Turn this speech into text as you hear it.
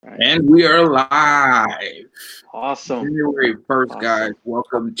And we are live. Awesome. January 1st, guys. Awesome.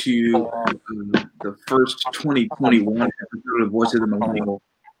 Welcome to the first 2021 episode of Voice of the Millennial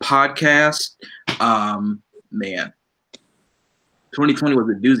podcast. Man, 2020 was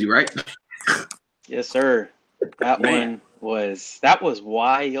a doozy, right? Yes, sir. That was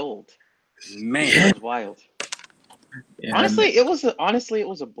wild. Man, That was wild. Yeah, Honestly, it was a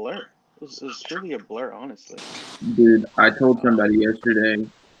blur. It was truly a blur, honestly. dude, I told somebody yesterday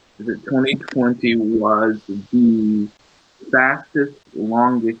that 2020 was the fastest,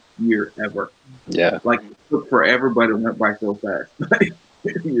 longest year ever. yeah. Like, it took forever, but it went by so fast. I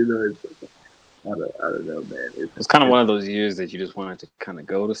don't know, man. It's kind of one of those years that you just wanted to kind of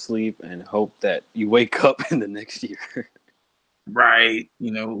go to sleep and hope that you wake up in the next year. Right.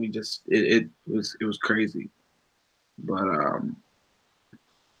 We just it was crazy. But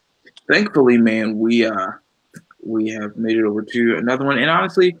thankfully, man, we have made it over to another one. And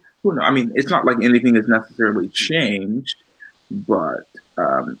honestly, who knows? I mean, it's not like anything has necessarily changed, but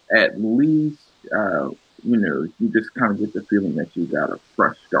at least you just kind of get the feeling that you got a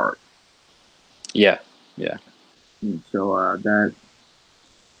fresh start. Yeah. And so that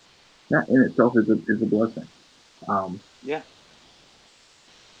in itself is a blessing. Yeah.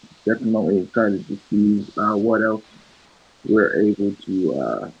 Definitely excited to see what else we're able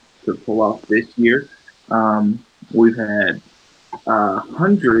to pull off this year. We've had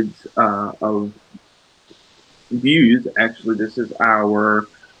hundreds of views. Actually, this is our,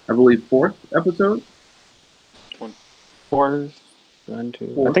 I believe, fourth episode. Fourth, one,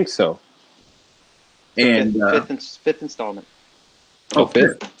 two. Fourth. I think so. And fifth installment. Oh,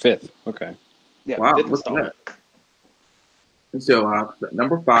 fifth. Okay. Yeah. Wow, Fifth look at installment. that. So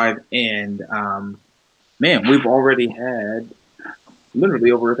number 5, and man, we've already had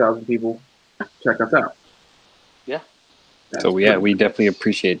literally over 1,000 people check us out. Yeah. So we definitely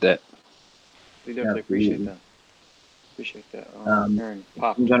appreciate that. We definitely appreciate that. I'm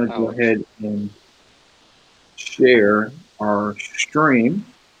gonna go ahead and share our stream.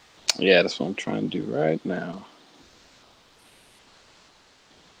 Yeah, that's what I'm trying to do right now.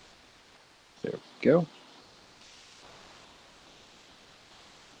 There we go.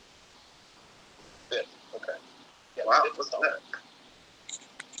 Okay. Yeah, wow, what's that?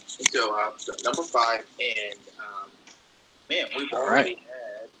 So number 5, and man, we've already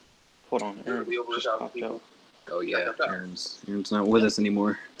had. Hold on, Aaron just popped out. Oh yeah, Aaron's not with us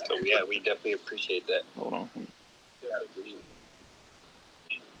anymore. So yeah, we definitely appreciate that. Hold on. I'm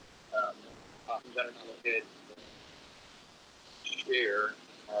gonna go ahead and share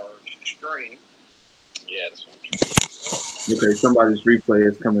our stream. Yeah, that's what I'm trying to do. Okay, somebody's replay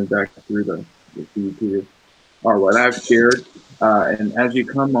is coming back through the feed here. All right, I've shared, and as you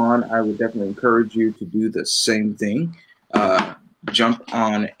come on, I would definitely encourage you to do the same thing. Jump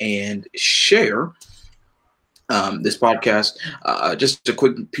on and share this podcast. Just a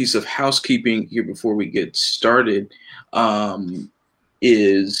quick piece of housekeeping here before we get started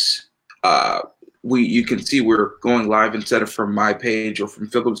is you can see we're going live instead of from my page or from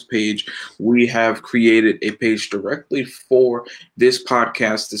Philip's page. We have created a page directly for this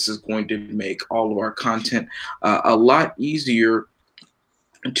podcast. This is going to make all of our content a lot easier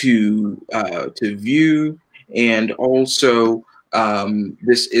to view, and also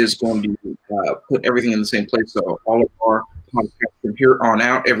this is going to put everything in the same place. So all of our podcasts from here on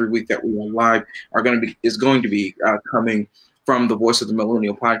out, every week that we are live, is going to be coming from the Voice of the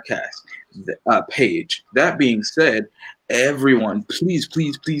Millennial podcast page. That being said, everyone, please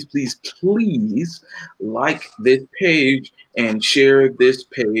like this page and share this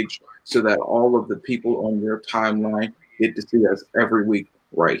page so that all of the people on your timeline get to see us every week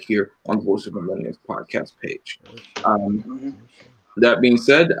right here on the Voice of the Millennials podcast page. That being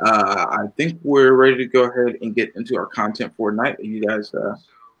said, I think we're ready to go ahead and get into our content for tonight. You guys?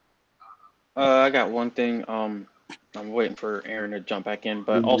 I got one thing. I'm waiting for Aaron to jump back in,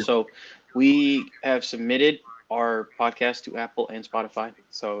 but also we have submitted our podcast to Apple and Spotify.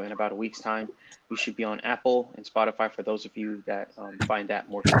 So in about a week's time, we should be on Apple and Spotify for those of you that find that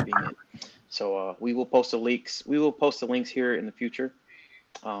more convenient. So we will post the links. We will post the links here in the future.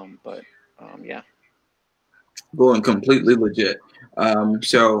 Yeah. Going completely legit.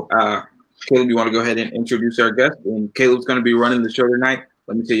 So Caleb, you want to go ahead and introduce our guest? And Caleb's going to be running the show tonight.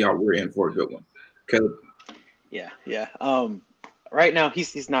 Let me tell y'all, we're in for a good one. Caleb. Yeah. Right now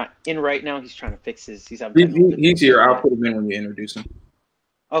he's not in. Right now he's trying to fix his. He's here. I'll put him in when you introduce him.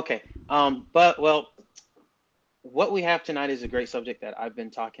 Okay. But what we have tonight is a great subject that I've been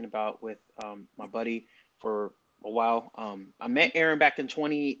talking about with my buddy for a while. I met Aaron back in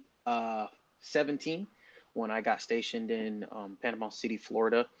 2017 when I got stationed in Panama City,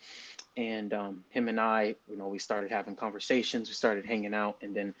 Florida. And him and I, we started having conversations, we started hanging out,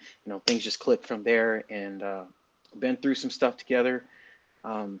 and then, things just clicked from there. And been through some stuff together.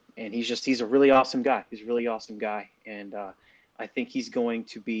 And he's a really awesome guy. He's a really awesome guy. And I think he's going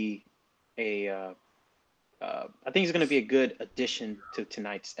to be I think he's going to be a good addition to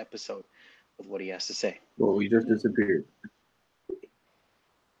tonight's episode with what he has to say. Well, he just disappeared.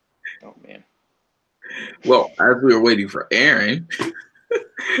 Oh man. Well, as we were waiting for Aaron,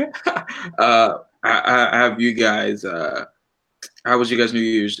 I have you guys. How was you guys' New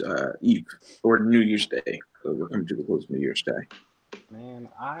Year's Eve or New Year's Day? So we're coming to the close of New Year's Day. Man,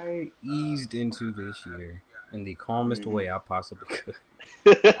 I eased into this year in the calmest way I possibly could.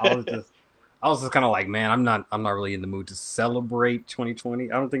 I was just kind of like, man, I'm not really in the mood to celebrate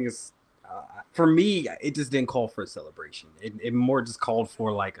 2020. I don't think it's for me. It just didn't call for a celebration. It more just called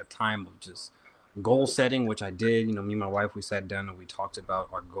for like a time of just goal setting, which I did. Me and my wife, we sat down and we talked about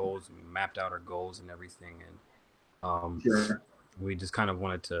our goals and we mapped out our goals and everything. And Sure. we just kind of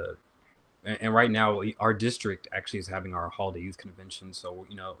wanted to. And right now, our district actually is having our holiday youth convention. So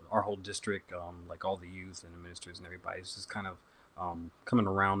our whole district, like all the youth and the ministers and everybody, is just kind of coming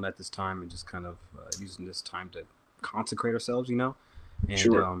around at this time and just kind of using this time to consecrate ourselves, and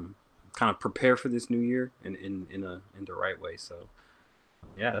Sure. kind of prepare for this new year in the right way. So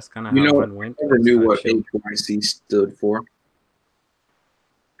yeah, that's kind of how mine went. I never knew what HYC stood for.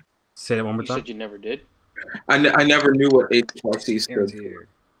 Say that one more You time. said you never did? I never knew what HYC stood Aaron's for. here.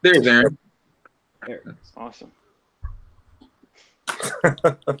 There's Aaron. Awesome. Hang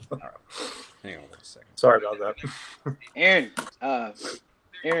on 1 second. Sorry about that.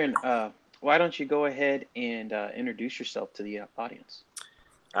 Aaron, why don't you go ahead and introduce yourself to the audience?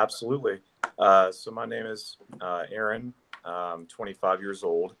 Absolutely. So my name is Aaron. I'm 25 years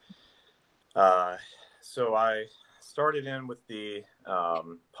old. So I started in with the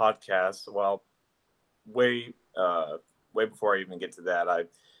podcast. Well, way before I even get to that,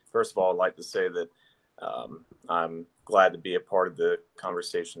 first of all, I'd like to say that I'm glad to be a part of the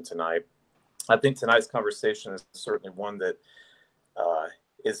conversation tonight. I think tonight's conversation is certainly one that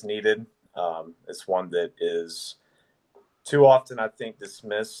is needed. It's one that is too often, I think,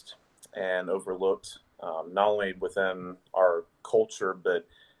 dismissed and overlooked, not only within our culture, but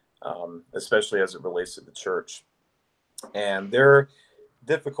especially as it relates to the church. And they're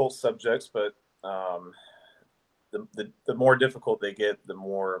difficult subjects, but the more difficult they get, the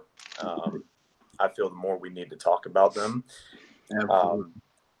more I feel the more we need to talk about them.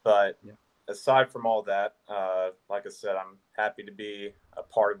 But aside from all that, like I said, I'm happy to be a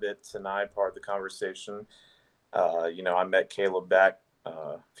part of it tonight, part of the conversation. I met Caleb back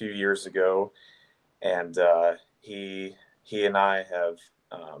a few years ago, and he and I have,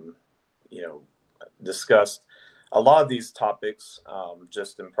 discussed a lot of these topics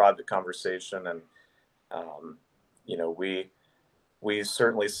just in private conversation, and we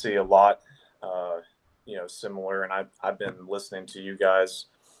certainly see a lot, similar. And I've been listening to you guys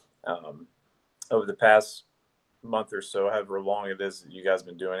over the past month or so, however long it is that you guys have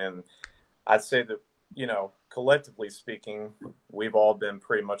been doing it. And I'd say that, collectively speaking, we've all been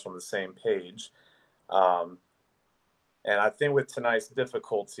pretty much on the same page. And I think with tonight's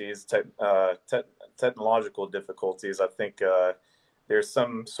difficulties, technological difficulties, I think there's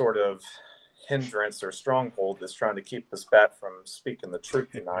some sort of hindrance or stronghold that's trying to keep us back from speaking the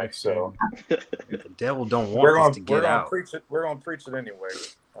truth tonight. So the devil don't want us to get out. We're going to preach it anyway.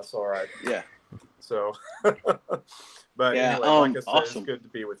 That's all right. Yeah. So, but yeah, anyway, like I said, awesome. It's good to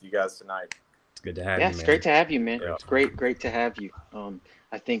be with you guys tonight. It's good to have you, man. It's great to have you, man. Yeah. It's great to have you.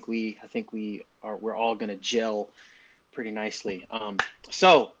 I think we're all gonna gel pretty nicely.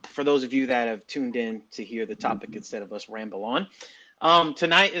 So for those of you that have tuned in to hear the topic instead of us ramble on,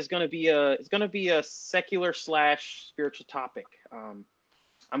 tonight is gonna be a secular / spiritual topic.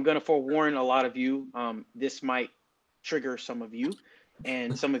 I'm gonna forewarn a lot of you. This might trigger some of you,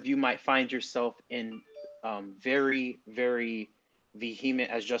 and some of you might find yourself in very, very vehement,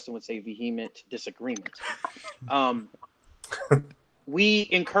 as Justin would say, vehement disagreement. We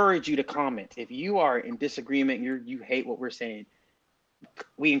encourage you to comment. If you are in disagreement, you hate what we're saying,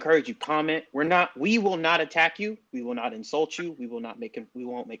 we encourage you comment. We will not attack you. We will not insult you. We won't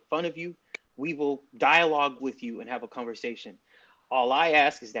make fun of you. We will dialogue with you and have a conversation. All I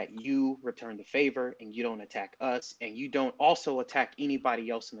ask is that you return the favor and you don't attack us, and you don't also attack anybody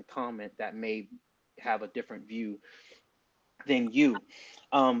else in the comment that may have a different view than you.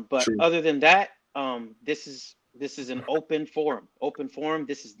 But True. other than that, this is an open forum.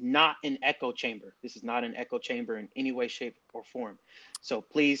 This is not an echo chamber. This is not an echo chamber in any way, shape, or form. So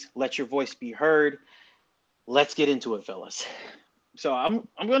please let your voice be heard. let's get into it, fellas. So I'm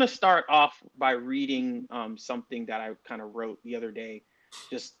going to start off by reading something that I kind of wrote the other day,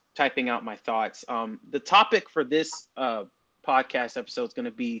 just typing out my thoughts. The topic for this podcast episode is going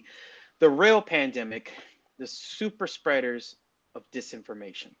to be the real pandemic, the super spreaders of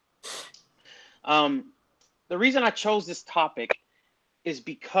disinformation. The reason I chose this topic is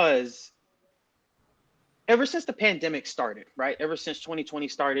because ever since the pandemic started, right? Ever since 2020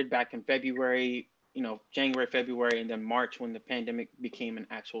 started back in February, January, February, and then March when the pandemic became an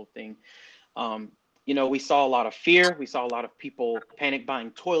actual thing. We saw a lot of fear. We saw a lot of people panic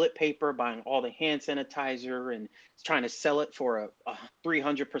buying toilet paper, buying all the hand sanitizer, and trying to sell it for a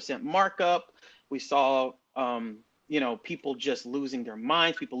 300% markup. We saw, people just losing their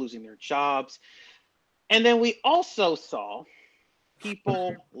minds, people losing their jobs. And then we also saw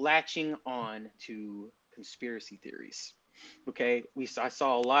people latching on to conspiracy theories. Okay, I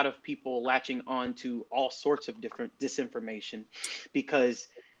saw a lot of people latching on to all sorts of different disinformation because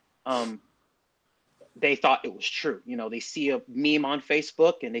they thought it was true. They see a meme on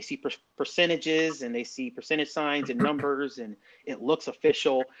Facebook and they see percentages and they see percentage signs and numbers and it looks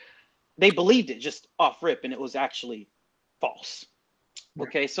official. They believed it just off rip and it was actually false.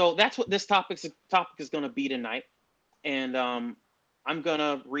 Okay, so that's what this topic is going to be tonight. And I'm going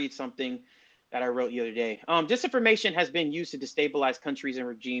to read something that I wrote the other day. Disinformation has been used to destabilize countries and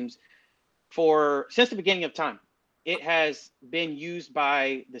regimes since the beginning of time. It has been used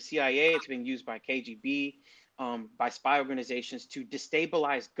by the CIA, it's been used by KGB, by spy organizations to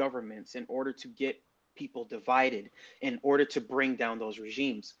destabilize governments in order to get people divided, in order to bring down those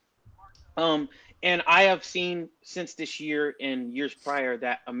regimes. And I have seen since this year and years prior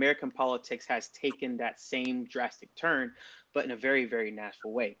that American politics has taken that same drastic turn, but in a very, very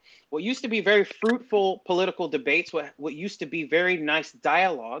natural way. What used to be very fruitful political debates, what used to be very nice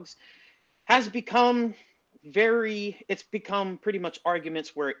dialogues, has become it's become pretty much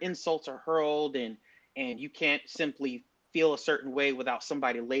arguments where insults are hurled and you can't simply feel a certain way without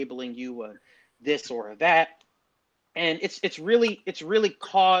somebody labeling you a this or a that. And it's really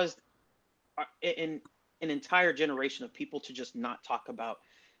caused an entire generation of people to just not talk about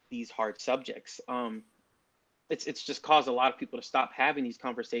these hard subjects. It's just caused a lot of people to stop having these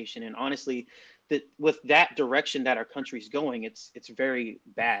conversations. And honestly, that with that direction that our country's going, it's very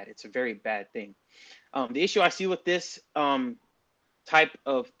bad. It's a very bad thing. The issue I see with this type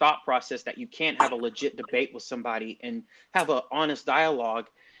of thought process, that you can't have a legit debate with somebody and have an honest dialogue,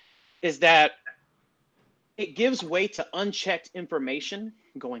 is that it gives way to unchecked information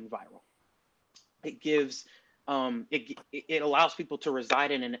going viral. It gives it allows people to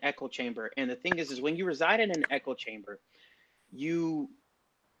reside in an echo chamber. And the thing is when you reside in an echo chamber, you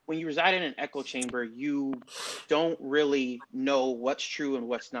don't really know what's true and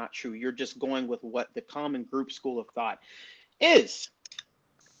what's not true. You're just going with what the common group school of thought is.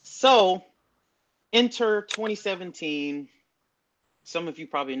 So enter 2017. Some of you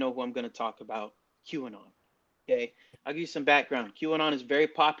probably know who I'm going to talk about, QAnon. Okay, I'll give you some background. QAnon is very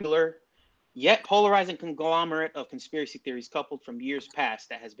popular, yet polarizing conglomerate of conspiracy theories coupled from years past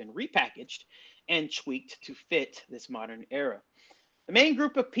that has been repackaged and tweaked to fit this modern era. The main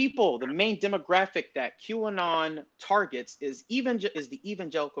group of people, the main demographic that QAnon targets is the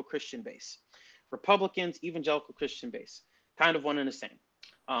evangelical Christian base. Republicans, evangelical Christian base, kind of one and the same.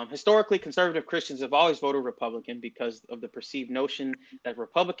 Historically, conservative Christians have always voted Republican because of the perceived notion that the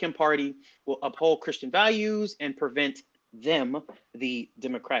Republican Party will uphold Christian values and prevent them, the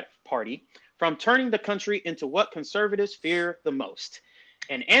Democratic Party, from turning the country into what conservatives fear the most: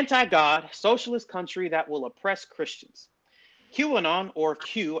 an anti-God, socialist country that will oppress Christians. QAnon, or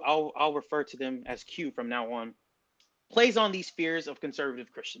Q, I'll refer to them as Q from now on, plays on these fears of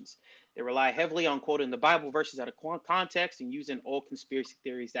conservative Christians. They rely heavily on quoting the Bible verses out of context and using old conspiracy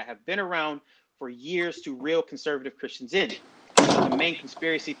theories that have been around for years to reel conservative Christians in. One of the main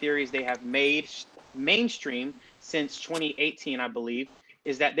conspiracy theories they have made mainstream since 2018, I believe,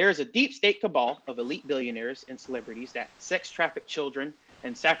 is that there is a deep state cabal of elite billionaires and celebrities that sex traffic children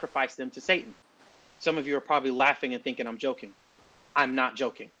and sacrifice them to Satan. Some of you are probably laughing and thinking I'm joking. I'm not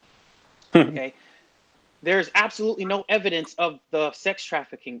joking. Okay. There's absolutely no evidence of the sex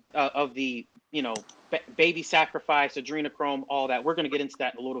trafficking, of the, baby sacrifice, adrenochrome, all that. We're going to get into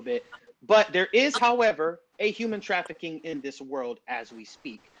that in a little bit. But there is, however, a human trafficking in this world as we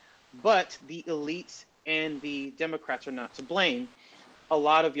speak. But the elites and the Democrats are not to blame. A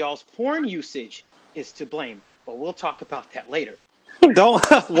lot of y'all's porn usage is to blame. But we'll talk about that later.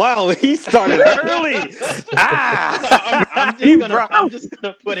 Don't. Wow, he started early. I'm just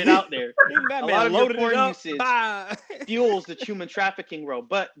gonna put it out there. That A man lot of your loaded it porn up. usage Bye. fuels the human trafficking road.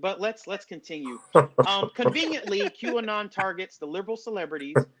 But let's continue. Conveniently, QAnon targets the liberal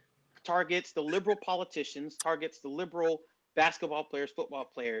celebrities, targets the liberal politicians, targets the liberal basketball players, football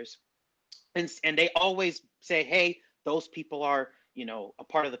players, and they always say, hey, those people are, a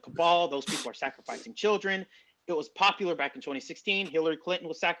part of the cabal. Those people are sacrificing children. It was popular back in 2016. Hillary Clinton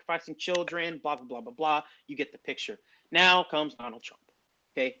was sacrificing children, blah, blah, blah, blah, blah. You get the picture. Now comes Donald Trump.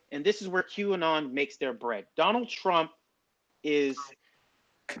 Okay. And this is where QAnon makes their bread. Donald Trump is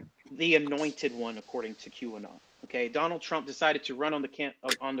the anointed one, according to QAnon. Okay. Donald Trump decided to run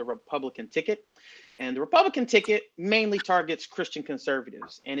on the Republican ticket. And the Republican ticket mainly targets Christian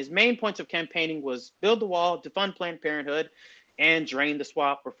conservatives. And his main points of campaigning was build the wall, defund Planned Parenthood, and drain the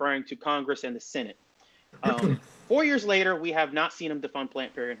swamp, referring to Congress and the Senate. 4 years later, we have not seen him defund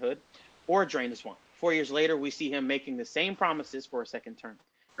Planned Parenthood or drain the swamp. 4 years later, we see him making the same promises for a second term.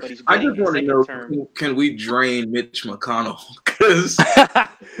 But he's I winning just his want to second know, term. can we drain Mitch McConnell? Because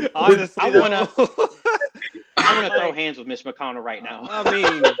Honestly, I wanna throw hands with Mitch McConnell right now. I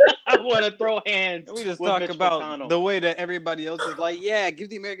mean, I want to throw hands. we just with talk Mitch about McConnell. the way that everybody else is like, yeah, give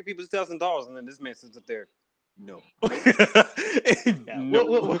the American people $1,000, and then this man sits up there. No. Yeah,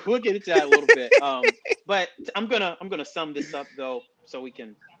 No. we'll get into that a little bit. But I'm gonna sum this up though, so we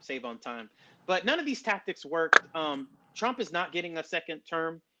can save on time. But none of these tactics worked. Trump is not getting a second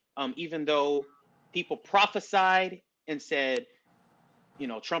term, even though people prophesied and said,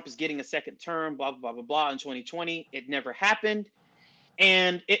 Trump is getting a second term, blah blah blah blah in 2020. It never happened,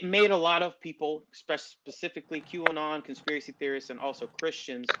 and it made a lot of people, specifically QAnon conspiracy theorists and also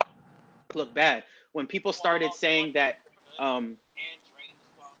Christians, look bad when people started saying that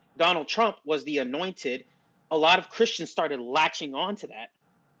Donald Trump was the anointed. A lot of Christians started latching on to that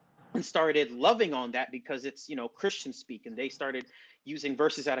and started loving on that because it's Christian speak, and they started using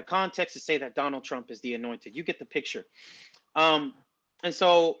verses out of context to say that Donald Trump is the anointed. You get the picture. And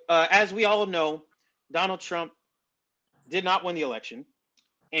so as we all know, Donald Trump did not win the election,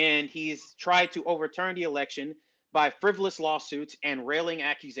 and he's tried to overturn the election by frivolous lawsuits and railing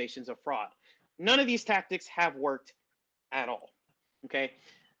accusations of fraud. None of these tactics have worked at all. Okay.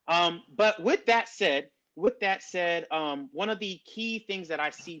 But with that said, one of the key things that I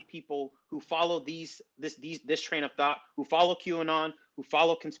see people who follow this train of thought, who follow QAnon, who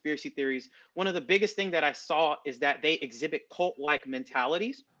follow conspiracy theories, one of the biggest thing that I saw is that they exhibit cult-like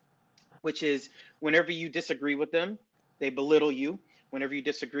mentalities, which is whenever you disagree with them, they belittle you. Whenever you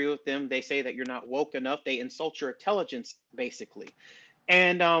disagree with them, they say that you're not woke enough. They insult your intelligence, basically.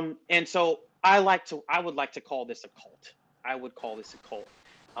 And so I would like to call this a cult. I would call this a cult.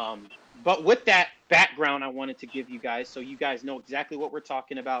 But with that background, I wanted to give you guys, so you guys know exactly what we're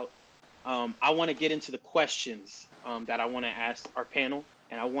talking about. I want to get into the questions that I want to ask our panel,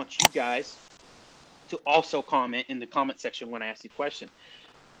 and I want you guys to also comment in the comment section when I ask you a question.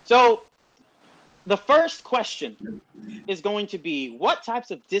 So the first question is going to be, what types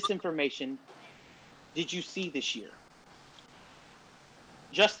of disinformation did you see this year?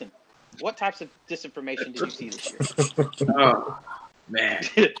 Justin, what types of disinformation did you see this year? Oh, man.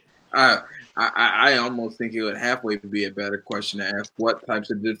 I almost think it would halfway be a better question to ask. What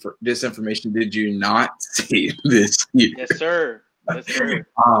types of disinformation did you not see this year? Yes, sir. Yes, sir.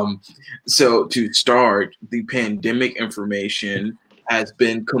 So to start, the pandemic information has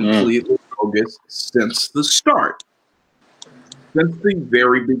been completely bogus since the start, since the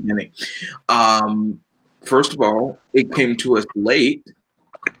very beginning. First of all, it came to us late.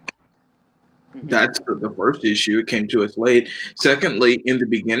 That's the first issue. It came to us late. Secondly, in the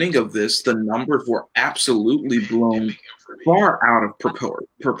beginning of this, the numbers were absolutely blown far out of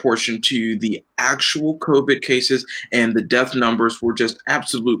proportion to the actual COVID cases, and the death numbers were just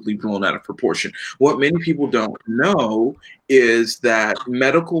absolutely blown out of proportion. What many people don't know is that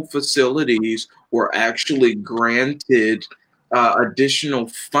medical facilities were actually granted additional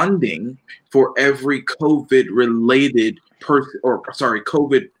funding for every COVID-related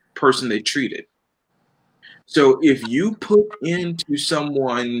COVID person they treated. So if you put into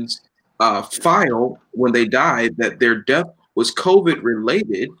someone's file when they died that their death was COVID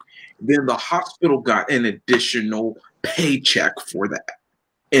related, then the hospital got an additional paycheck for that.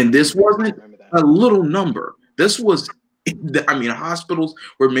 And this wasn't a little number. This was, hospitals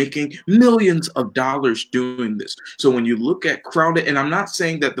were making millions of dollars doing this. So when you look at crowded, and I'm not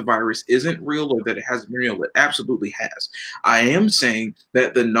saying that the virus isn't real or that it hasn't been real, it absolutely has. I am saying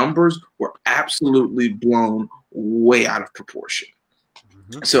that the numbers were absolutely blown way out of proportion.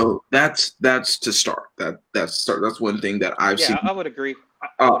 So that's to start. That's one thing that I've Yeah, seen I would agree.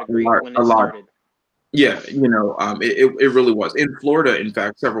 I would agree when a it lot. started. Yeah, it really was in Florida. In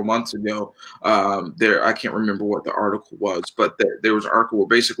fact, several months ago, there I can't remember what the article was, but there was an article where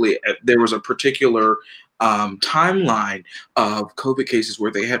basically there was a particular timeline of COVID cases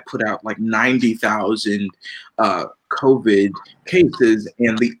where they had put out like 90,000 COVID cases,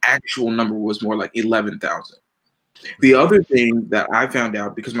 and the actual number was more like 11,000. The other thing that I found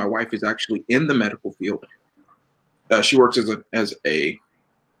out, because my wife is actually in the medical field, she works as a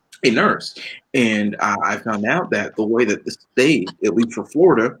nurse, and I found out that the way that the state, at least for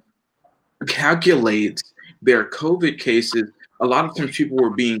Florida, calculates their COVID cases, a lot of times people were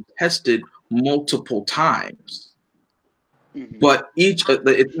being tested multiple times. Hmm. But it's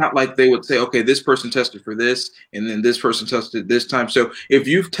not like they would say, okay, this person tested for this, and then this person tested this time. So if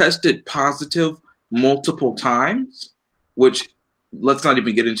you've tested positive multiple times, which let's not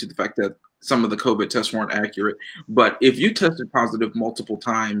even get into the fact that some of the COVID tests weren't accurate, but if you tested positive multiple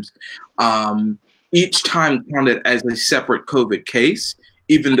times, um, each time counted as a separate COVID case,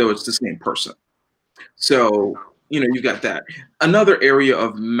 even though it's the same person. So, you got that. Another area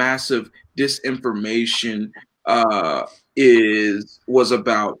of massive disinformation uh, was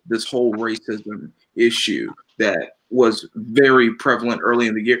about this whole racism issue that was very prevalent early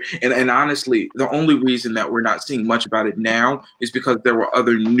in the year. And honestly, the only reason that we're not seeing much about it now is because there were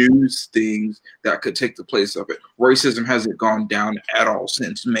other news things that could take the place of it. Racism hasn't gone down at all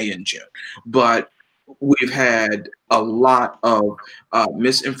since May and June. But we've had a lot of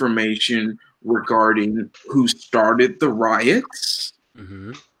misinformation regarding who started the riots.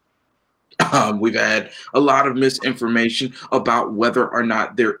 Mm-hmm. We've had a lot of misinformation about whether or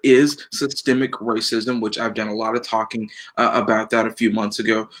not there is systemic racism, which I've done a lot of talking about that a few months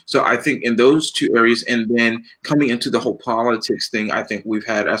ago. So I think in those two areas, and then coming into the whole politics thing, I think we've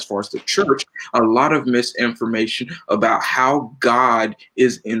had, as far as the church, a lot of misinformation about how God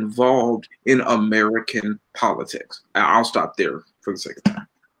is involved in American politics. I'll stop there for the sake of time.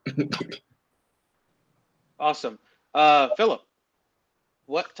 Awesome. Philip,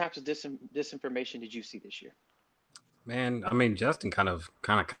 what types of disinformation did you see this year? Man, I mean, Justin kind of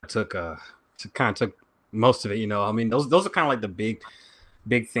took most of it. I mean, those are kind of like the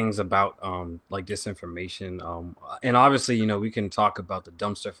big things about like disinformation. And obviously, we can talk about the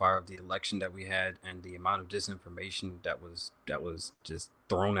dumpster fire of the election that we had and the amount of disinformation that was just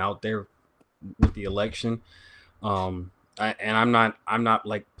thrown out there with the election. And I'm not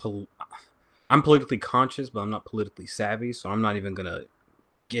like I'm politically conscious, but I'm not politically savvy, so I'm not even gonna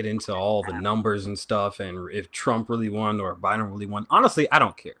get into all the numbers and stuff and if Trump really won or Biden really won. Honestly, I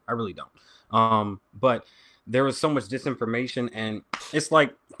don't care. I really don't. But there was so much disinformation, and it's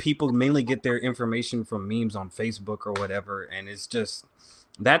like people mainly get their information from memes on Facebook or whatever, and it's just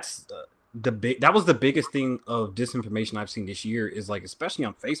that's that was the biggest thing of disinformation I've seen this year is like especially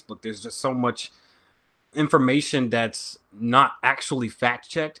on Facebook. There's just so much information that's not actually fact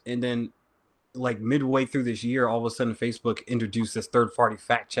checked, and then like midway through this year, all of a sudden Facebook introduced this third party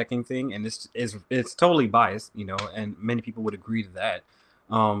fact checking thing, and it's totally biased, and many people would agree to that.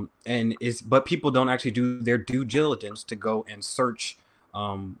 And it's but people don't actually do their due diligence to go and search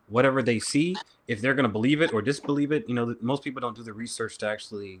whatever they see if they're going to believe it or disbelieve it. Most people don't do the research to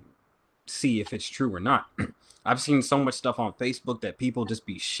actually see if it's true or not. I've seen so much stuff on Facebook that people just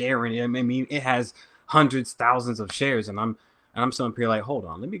be sharing it. I mean, it has hundreds, thousands of shares, and I'm sitting here like, hold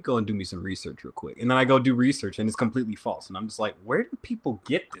on, let me go and do me some research real quick. And then I go do research and it's completely false. And I'm just like, where do people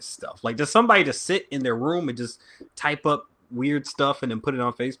get this stuff? Like, does somebody just sit in their room and just type up weird stuff and then put it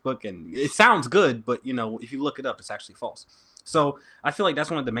on Facebook? And it sounds good, but if you look it up, it's actually false. So I feel like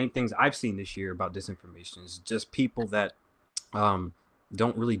that's one of the main things I've seen this year about disinformation is just people that um,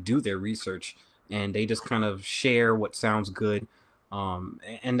 don't really do their research and they just kind of share what sounds good.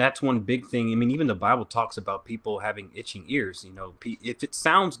 And that's one big thing. I mean, even the Bible talks about people having itching ears. If it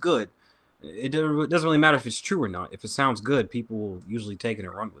sounds good, it doesn't really matter if it's true or not. If it sounds good, people will usually take it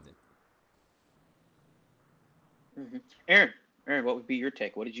and run with it. Hmm. Aaron, what would be your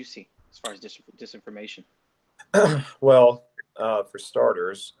take? What did you see as far as disinformation? Well, for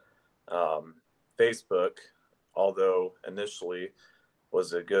starters, Facebook, although initially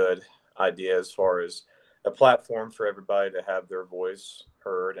was a good idea as far as a platform for everybody to have their voice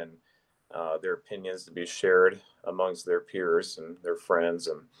heard and their opinions to be shared amongst their peers and their friends.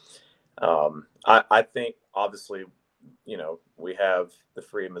 And I think, obviously, we have the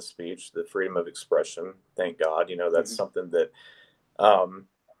freedom of speech, the freedom of expression. Thank God, that's Hmm. something that, um,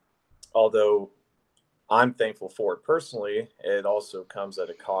 although I'm thankful for it personally, it also comes at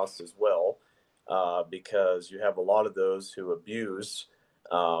a cost as well, because you have a lot of those who abuse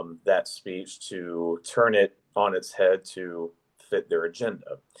that speech to turn it on its head to fit their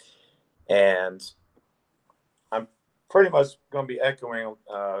agenda. And I'm pretty much going to be echoing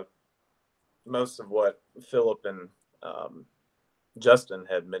most of what Philip and Justin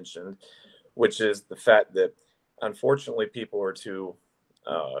had mentioned, which is the fact that unfortunately people are too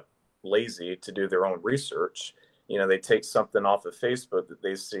lazy to do their own research. They take something off of Facebook that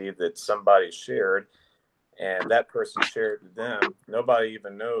they see that somebody shared, and that person shared it to them. Nobody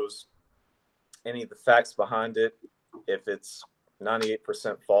even knows any of the facts behind it. If it's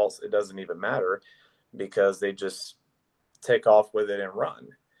 98% false, it doesn't even matter, because they just take off with it and run.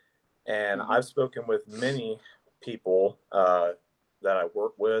 And I've spoken with many people that I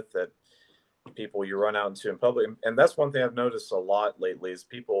work with, that people you run out into in public. And that's one thing I've noticed a lot lately, is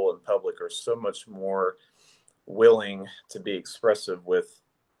people in public are so much more willing to be expressive with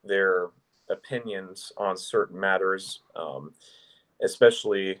their opinions on certain matters,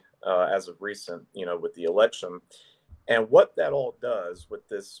 especially as of recent, with the election. And what that all does with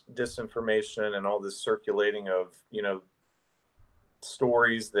this disinformation and all this circulating of,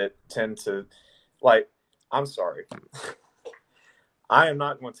 stories that tend to, like, I'm sorry, I am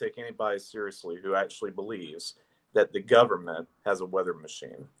not going to take anybody seriously who actually believes that the government has a weather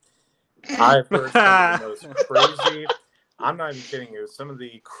machine. I've heard some of the most crazy, I'm not even kidding you, some of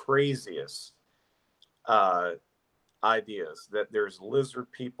the craziest ideas, that there's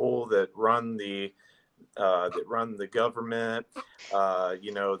lizard people that run the government,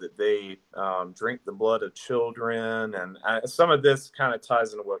 that they drink the blood of children. And some of this kind of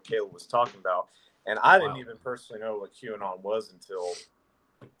ties into what Caleb was talking about. And I didn't even personally know what QAnon was until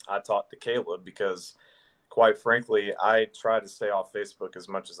I talked to Caleb, because quite frankly, I try to stay off Facebook as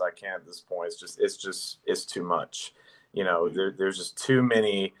much as I can at this point. It's too much. There's just too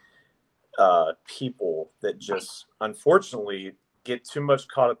many people that just unfortunately get too much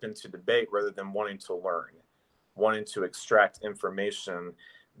caught up into debate rather than wanting to learn, wanting to extract information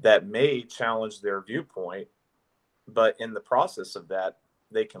that may challenge their viewpoint, but in the process of that,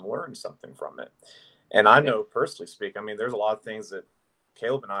 they can learn something from it. And I know, personally speaking, there's a lot of things that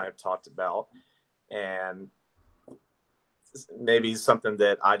Caleb and I have talked about, and maybe something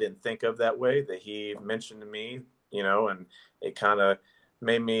that I didn't think of that way, that he mentioned to me, and it kind of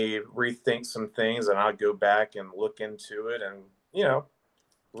made me rethink some things, and I'd go back and look into it and,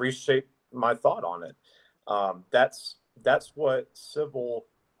 reshape my thought on it. That's what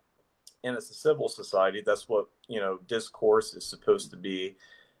and it's a civil society. That's what, discourse is supposed to be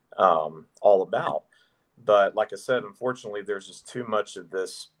all about. But like I said, unfortunately, there's just too much of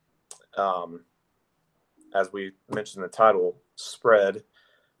this, as we mentioned in the title, spread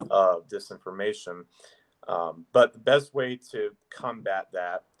of disinformation. But the best way to combat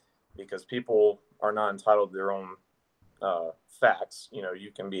that, because people are not entitled to their own facts,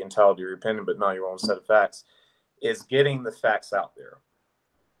 you can be entitled to your opinion, but not your own set of facts, is getting the facts out there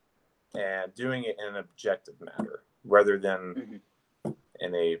and doing it in an objective manner rather than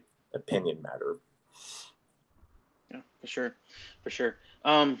in a opinion matter. Yeah, for sure.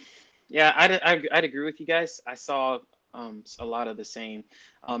 Yeah, I'd agree with you guys. I saw a lot of the same.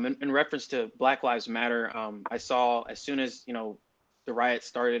 In reference to Black Lives Matter, I saw, as soon as the riot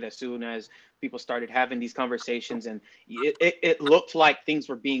started, as soon as people started having these conversations, and it looked like things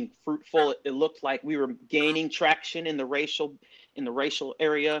were being fruitful. It looked like we were gaining traction in the racial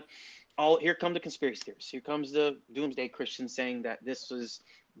area. Here come the conspiracy theorists. Here comes the doomsday Christians saying that this was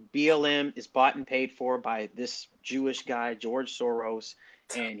BLM is bought and paid for by this Jewish guy, George Soros,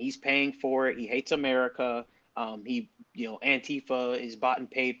 and he's paying for it. He hates America. Antifa is bought and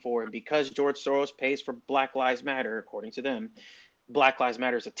paid for, and because George Soros pays for Black Lives Matter, according to them, Black Lives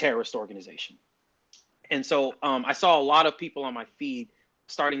Matter is a terrorist organization. And so I saw a lot of people on my feed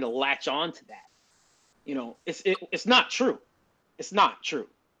starting to latch on to that. It's not true. It's not true.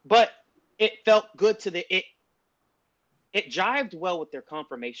 But it felt good to it jived well with their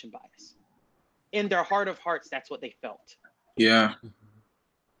confirmation bias. In their heart of hearts, that's what they felt. Yeah.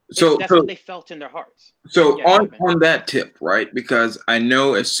 That's what they felt in their hearts. So on that tip, right? Because I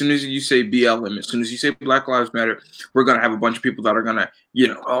know as soon as you say BLM, as soon as you say Black Lives Matter, we're gonna have a bunch of people that are gonna,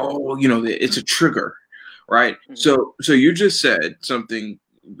 it's a trigger, right? Mm-hmm. So you just said something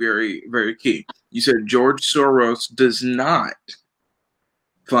very, very key. You said George Soros does not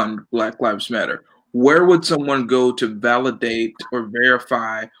fund Black Lives Matter. Where would someone go to validate or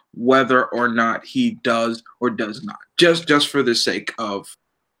verify whether or not he does or does not? Just for the sake of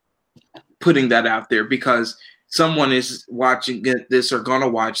putting that out there, because someone is watching this or going to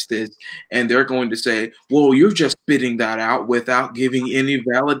watch this and they're going to say, well, you're just spitting that out without giving any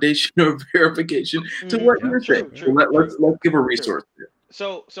validation or verification to what you're saying. Let's give a resource.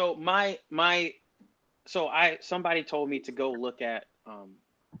 So somebody told me to go look at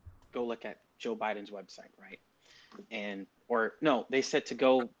Joe Biden's website, right? And or no, they said to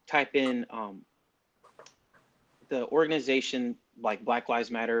go type in the organization like Black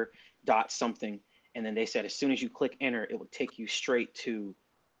Lives Matter dot something, and then they said as soon as you click enter, it would take you straight to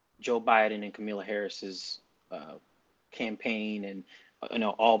Joe Biden and Kamala Harris's campaign, and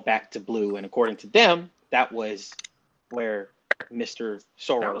all back to blue. And according to them, that was where Mr.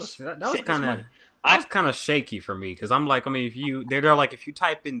 Soros That was sent his kind of money. I shaky for me because I'm like, I mean, if they're like, if you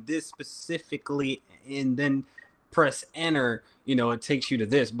type in this specifically and then press enter, it takes you to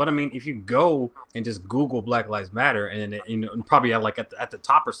this. But I mean, if you go and just Google Black Lives Matter and and probably like at the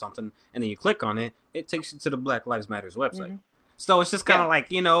top or something, and then you click on it, it takes you to the Black Lives Matters website. So it's just kind of like,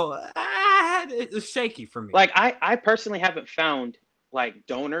 it's shaky for me. Like I personally haven't found like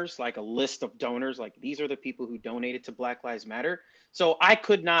donors, like a list of donors, like these are the people who donated to Black Lives Matter. So I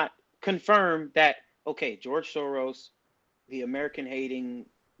could not confirm that, okay, George Soros, the American hating,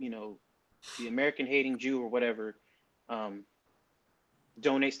 the American hating Jew or whatever,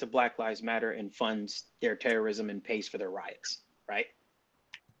 donates to Black Lives Matter and funds their terrorism and pays for their riots, right?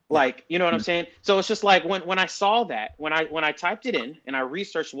 Like, you know what I'm saying? So it's just like when I saw that, when I typed it in and I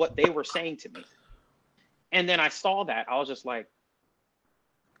researched what they were saying to me, and then I saw that, I was just like,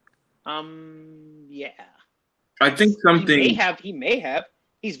 yeah. I think He may have.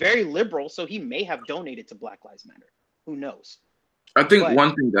 He's very liberal, so he may have donated to Black Lives Matter. Who knows? I think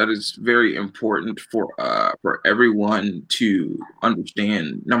one thing that is very important for everyone to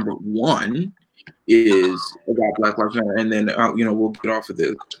understand, number one, is about Black Lives Matter, and then we'll get off of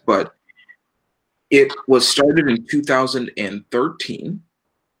this, but it was started in 2013.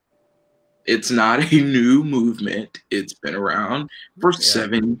 It's not a new movement. It's been around for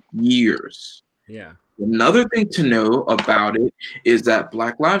 7 years. Yeah. Another thing to know about it is that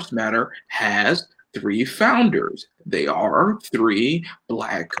Black Lives Matter has 3 founders. They are 3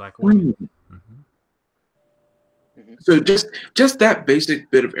 black women. So just that basic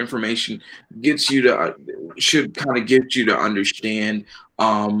bit of information should kind of get you to understand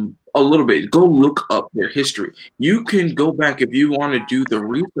a little bit. Go look up their history. You can go back if you want to do the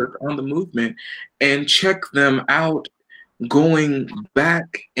research on the movement and check them out, going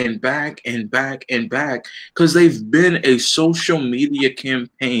back and back and back and back, because they've been a social media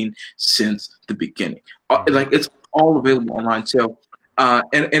campaign since the beginning. Like, it's all available online. So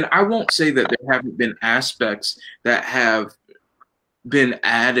and I won't say that there haven't been aspects that have been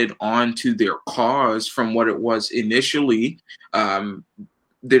added on to their cause from what it was initially.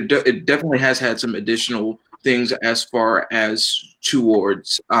 It definitely has had some additional things as far as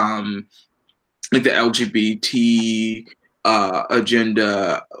towards like the LGBT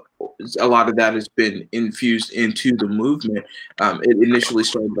agenda. A lot of that has been infused into the movement. It initially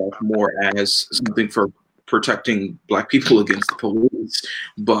started off more as something for protecting Black people against the police,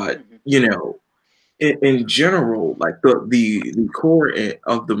 but in general, like the core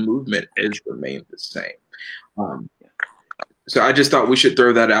of the movement has remained the same. So I just thought we should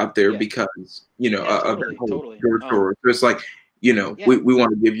throw that out there because totally. So it's like we want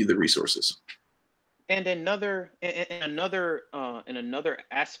to give you the resources. And another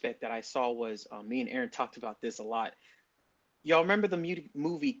aspect that I saw was me and Aaron talked about this a lot. Y'all remember the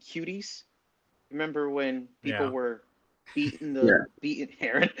movie Cuties? Remember when people were beating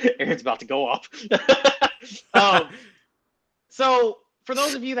Aaron's about to go off. So for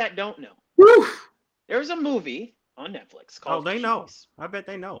those of you that don't know, there's a movie on Netflix called they Cuties. know. I bet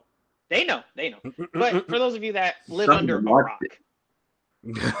they know. They know. But for those of you that live under a rock,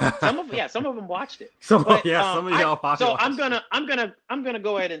 some of them watched it. Some of y'all probably. So I'm gonna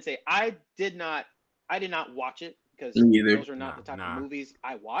go ahead and say I did not watch it because those are not the type of movies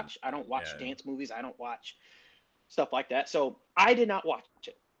I watch. I don't watch dance movies. I don't watch stuff like that. So I did not watch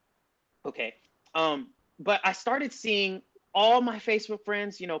it. Okay. But I started seeing all my Facebook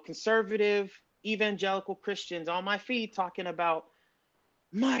friends, conservative, evangelical Christians on my feed talking about,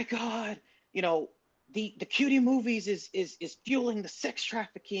 my God, the cutie movies is fueling the sex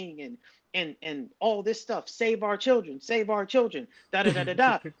trafficking and all this stuff. Save our children, da da da da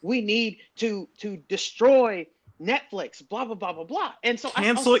da. We need to destroy Netflix, blah blah blah blah blah. And so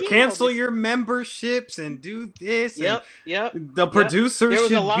cancel your memberships and do this. Yep. The producers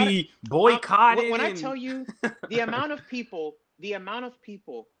should be boycotted. When I tell you the amount of people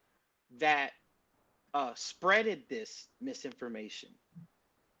that spreaded this misinformation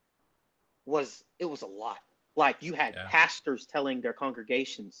was a lot. Like, you had pastors telling their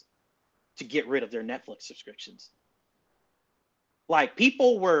congregations to get rid of their Netflix subscriptions. Like,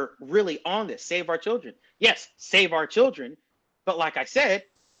 people were really on this. Save our children. Yes, save our children. But like I said,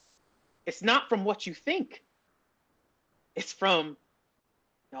 it's not from what you think. It's from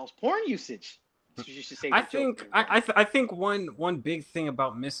y'all's porn usage. You should say I the joke. think I think one big thing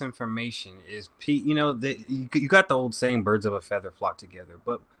about misinformation is, you know, that you got the old saying, "Birds of a feather flock together,"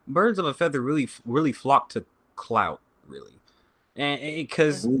 but birds of a feather really flock to clout, really, and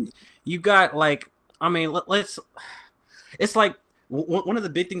because you got like, I mean, let's. It's like one of the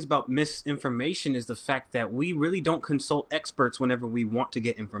big things about misinformation is the fact that we really don't consult experts whenever we want to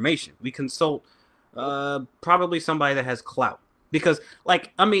get information. We consult probably somebody that has clout. Because,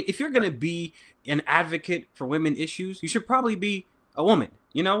 like, I mean, if you're going to be an advocate for women issues, you should probably be a woman,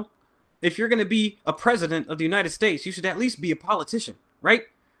 you know? If you're going to be a president of the United States, you should at least be a politician, right?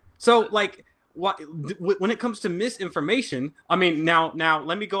 So, like, when it comes to misinformation, I mean, now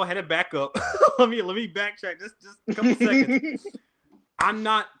let me go ahead and back up. let me backtrack just a couple seconds. I'm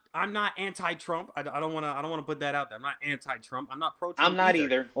not anti-Trump. I don't want to put that out there. I'm not anti-Trump. I'm not pro-Trump. I'm not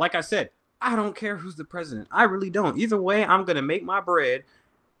either. Like I said, I don't care who's the president. I really don't. Either way, I'm gonna make my bread,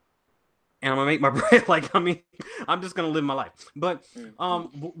 and I'm gonna make my bread. Like, I mean, I'm just gonna live my life. But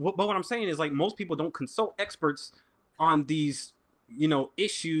but what I'm saying is, like, most people don't consult experts on these, you know,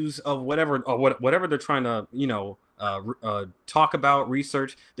 issues of whatever whatever they're trying to, you know, talk about,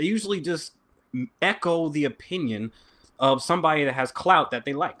 research. They usually just echo the opinion of somebody that has clout that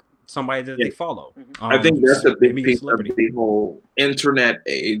they like, somebody that they follow. I think that's a big piece of the whole internet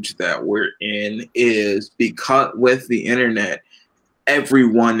age that we're in, is because with the internet,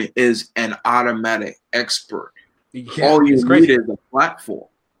 everyone is an automatic expert. Yeah, all you need is a platform.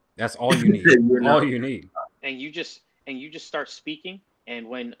 That's all you need. All you need. And you just start speaking, and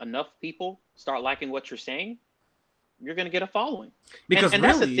when enough people start liking what you're saying, you're going to get a following. Because and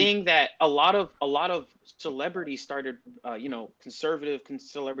really, that's the thing that a lot of celebrities started, you know, conservative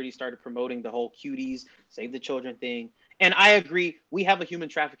celebrities started promoting the whole cuties, save the children thing. And I agree, we have a human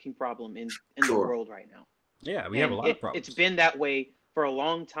trafficking problem in the world right now. Yeah, we have a lot of problems. It's been that way for a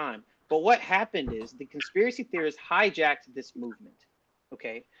long time. But what happened is the conspiracy theorists hijacked this movement,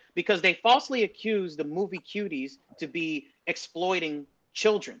 okay? Because they falsely accused the movie Cuties to be exploiting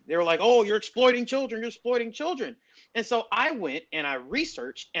children. They were like, oh, you're exploiting children, you're exploiting children. And so I went and I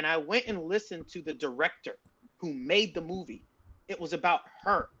researched and I went and listened to the director who made the movie. It was about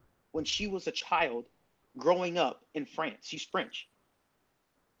her when she was a child growing up in France. She's French.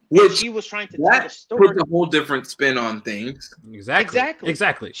 Which she was trying to tell the story. Puts a whole different spin on things.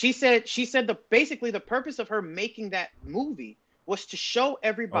 Exactly. She said basically the purpose of her making that movie was to show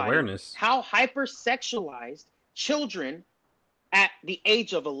everybody awareness how hypersexualized children at the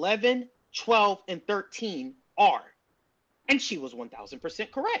age of 11, 12, and 13 are. And she was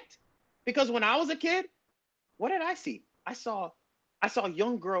 1000% correct. Because when I was a kid, what did I see? I saw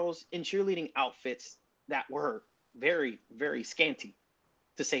young girls in cheerleading outfits that were very, very scanty,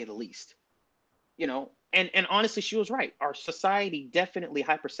 to say the least. You know, and honestly, she was right. Our society definitely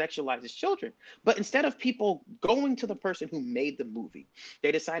hypersexualizes children. But instead of people going to the person who made the movie,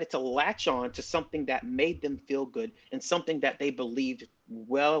 they decided to latch on to something that made them feel good and something that they believed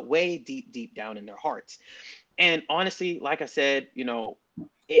way deep down in their hearts. And honestly, like I said, you know,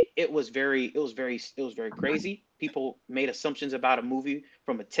 it was very crazy. People made assumptions about a movie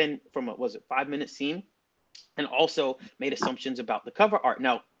from a 5-minute scene, and also made assumptions about the cover art.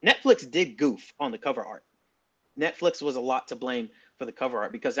 Now, Netflix did goof on the cover art. Netflix was a lot to blame for the cover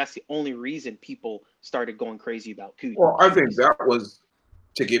art, because that's the only reason people started going crazy about Cooties. Well, I think that was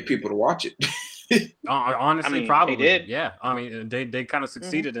to get people to watch it. Honestly, I mean, probably. They did. Yeah. I mean, they kind of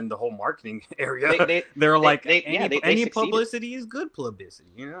succeeded in the whole marketing area. They're like, any publicity is good publicity.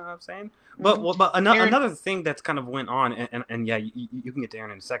 You know what I'm saying? But another thing that's kind of went on, and yeah, you can get to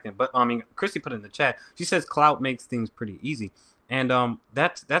Aaron in a second. But I mean, Christy put it in the chat. She says clout makes things pretty easy, and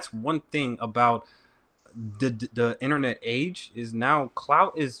that's one thing about the internet age is now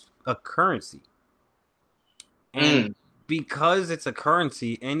clout is a currency, and because it's a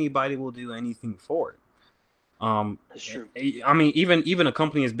currency, anybody will do anything for it. That's true. I mean, even a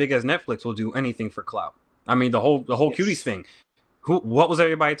company as big as Netflix will do anything for clout. I mean, the whole Cuties thing. What was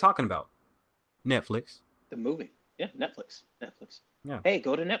everybody talking about? Netflix. The movie. Yeah, Netflix. Yeah. Hey,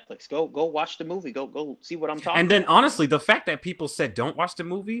 go to Netflix. Go watch the movie. Go see what I'm talking about. And then honestly, the fact that people said don't watch the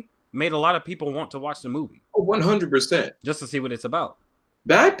movie made a lot of people want to watch the movie. 100%. Just to see what it's about.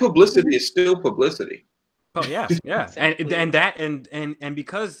 Bad publicity is still publicity. Oh yeah. Exactly. and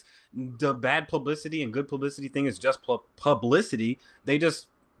because the bad publicity and good publicity thing is just publicity, they just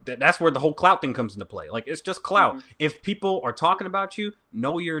that's where the whole clout thing comes into play. Like, it's just clout. Mm-hmm. If people are talking about you,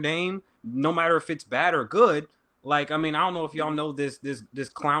 know your name, no matter if it's bad or good. Like, I mean, I don't know if y'all know this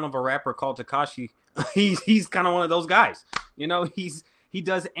clown of a rapper called Tekashi. He's kind of one of those guys. You know, he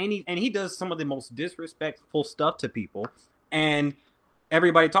does some of the most disrespectful stuff to people, and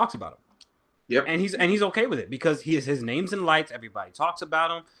everybody talks about him. Yep. And he's okay with it because his name's in lights. Everybody talks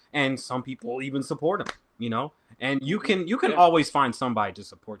about him, and some people even support him. You know, and you can always find somebody to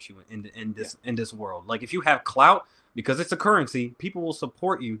support you in this world. Like if you have clout, because it's a currency, people will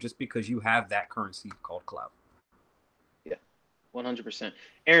support you just because you have that currency called clout. Yeah, 100%.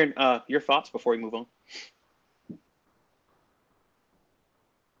 Aaron, your thoughts before we move on?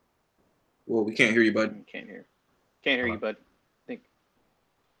 Well, we can't hear you, bud. Can't hear you, bud. I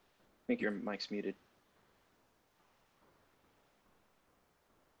think your mic's muted.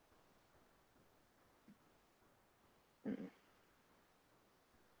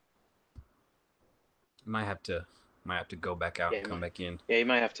 Might have to go back out and come back in. Yeah, you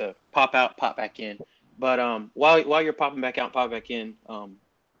might have to pop out, pop back in. But while you're popping back out, pop back in,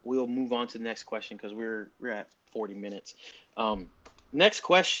 we'll move on to the next question because we're at 40 minutes. Next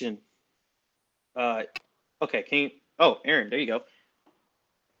question. Okay, Aaron, there you go.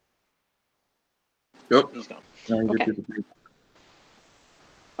 Yep. He's gone.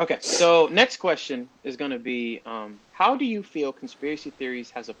 Okay, so next question is going to be, how do you feel conspiracy theories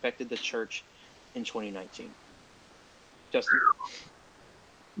has affected the church in 2019? Justin?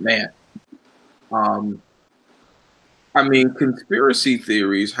 Man. I mean, conspiracy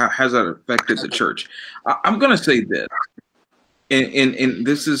theories, how has that affected the church? I'm going to say this, and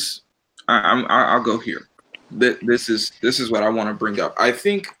this is, I'll go here. This is what I want to bring up. I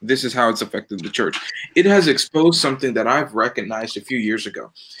think this is how it's affected the church. It has exposed something that I've recognized a few years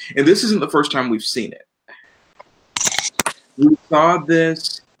ago, and this isn't the first time we've seen it. We saw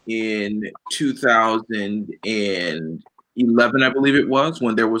this in 2011, I believe it was,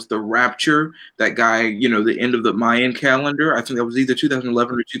 when there was the rapture, that guy, the end of the Mayan calendar. I think that was either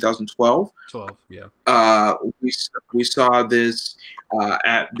 2011 or 2012. 12, yeah. We saw this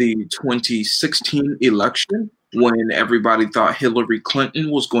at the 2016 election when everybody thought Hillary Clinton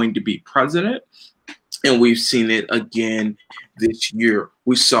was going to be president. And we've seen it again this year.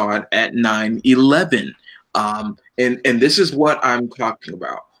 We saw it at 9/11. And this is what I'm talking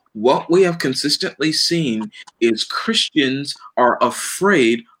about. What we have consistently seen is Christians are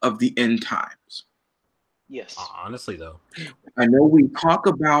afraid of the end times. Yes. Honestly, though. I know we talk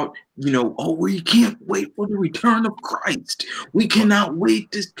about, we can't wait for the return of Christ. We cannot wait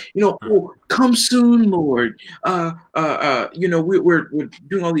to, come soon, Lord. We're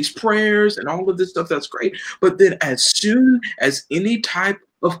doing all these prayers and all of this stuff. That's great. But then as soon as any type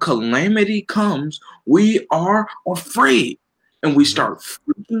of calamity comes, we are afraid. And we start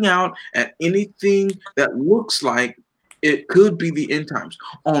freaking out at anything that looks like it could be the end times.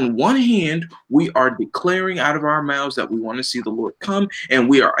 On one hand, we are declaring out of our mouths that we want to see the Lord come, and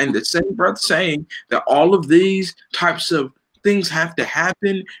we are in the same breath saying that all of these types of things have to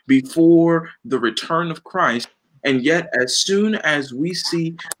happen before the return of Christ. And yet, as soon as we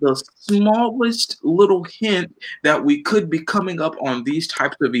see the smallest little hint that we could be coming up on these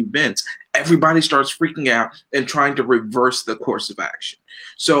types of events, everybody starts freaking out and trying to reverse the course of action.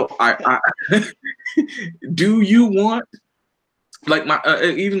 So I do you want, like,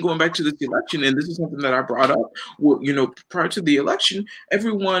 even going back to this election, and this is something that I brought up, prior to the election,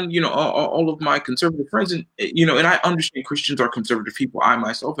 everyone, all of my conservative friends, and I understand Christians are conservative people. I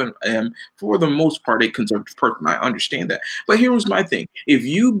myself am, for the most part, a conservative person. I understand that. But here was my thing. If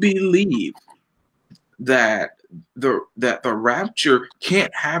you believe that the rapture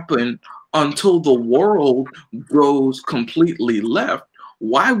can't happen until the world goes completely left,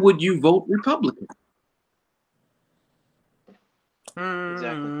 why would you vote Republican?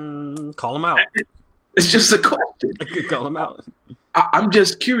 Exactly. Call them out. It's just a question. Call them out. I'm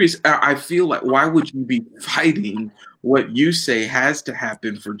just curious. I feel like, why would you be fighting what you say has to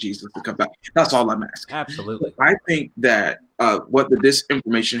happen for Jesus to come back? That's all I'm asking. Absolutely. I think that what the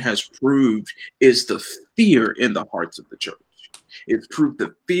disinformation has proved is the fear in the hearts of the church. It's proved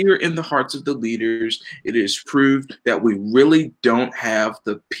the fear in the hearts of the leaders. It is proved that we really don't have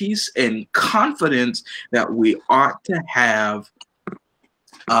the peace and confidence that we ought to have.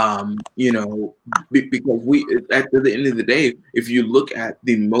 Because we, at the end of the day, if you look at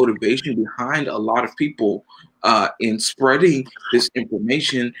the motivation behind a lot of people in spreading this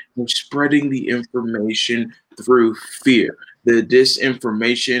information, they're spreading the information through fear. The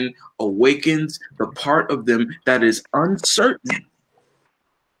disinformation awakens the part of them that is uncertain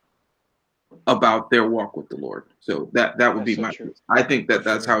about their walk with the Lord. So that would be my truth. I think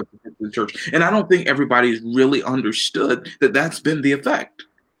that's how it's affected the church. And I don't think everybody's really understood that that's been the effect.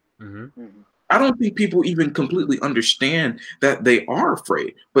 I don't think people even completely understand that they are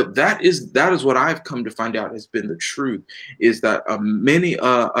afraid. But that is what I've come to find out has been the truth. Is that many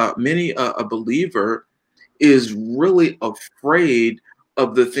a believer is really afraid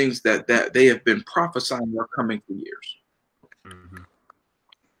of the things that they have been prophesying are coming for years. Mm-hmm.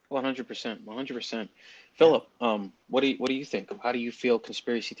 100%, 100%. Philip, what do you think? How do you feel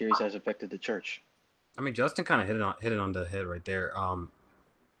conspiracy theories has affected the church? I mean, Justin kind of hit it on the head right there.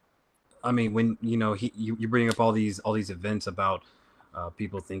 I mean, when you bring up all these events about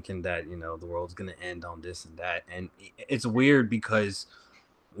people thinking that the world's gonna end on this and that, and it's weird because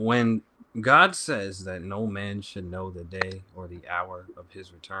when God says that no man should know the day or the hour of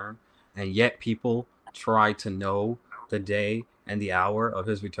His return, and yet people try to know the day and the hour of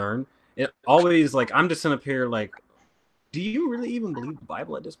His return, it always like I'm just up here like, do you really even believe the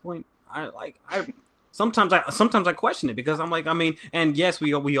Bible at this point? I sometimes I question it because I'm like, I mean, and yes,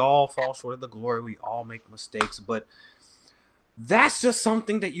 we all fall short of the glory, we all make mistakes, but that's just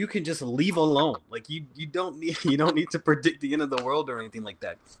something that you can just leave alone. Like you don't need you don't need to predict the end of the world or anything like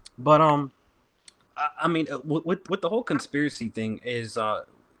that. But I mean, with the whole conspiracy thing is,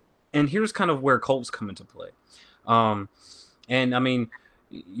 and here's kind of where cults come into play. Um, and I mean,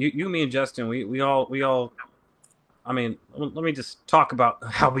 you, me, and Justin, we all I mean, let me just talk about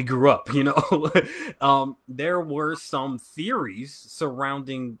how we grew up. There were some theories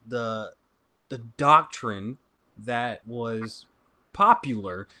surrounding the doctrine that was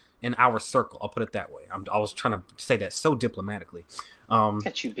popular in our circle. I'll put it that way. I was trying to say that so diplomatically.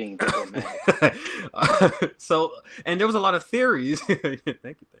 At you being diplomatic. So, and there was a lot of theories. Thank you.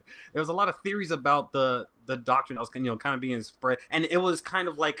 There was a lot of theories about the doctrine that was kind of being spread, and it was kind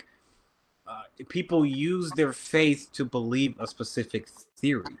of like people use their faith to believe a specific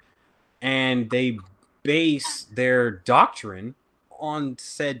theory, and they base their doctrine on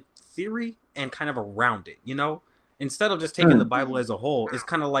said theory and kind of around it. Instead of just taking the Bible as a whole, it's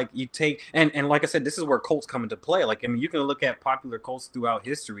kind of like you take and like I said, this is where cults come into play. Like, I mean, you can look at popular cults throughout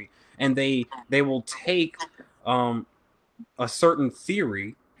history, and they will take a certain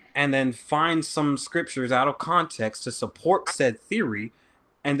theory and then find some scriptures out of context to support said theory,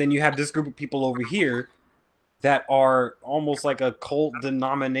 and then you have this group of people over here that are almost like a cult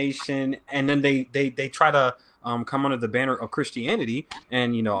denomination, and then they try to come under the banner of Christianity,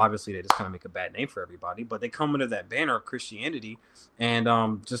 and obviously they just kind of make a bad name for everybody, but they come under that banner of Christianity and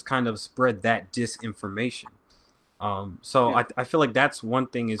just kind of spread that disinformation. So Yeah. I feel like that's one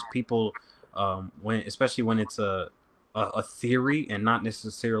thing is people especially when it's a theory and not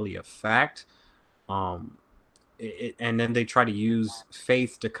necessarily a fact, um, and then they try to use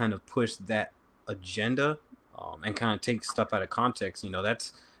faith to kind of push that agenda, and kind of take stuff out of context.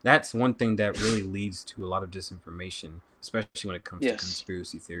 That's one thing that really leads to a lot of disinformation, especially when it comes to Yes.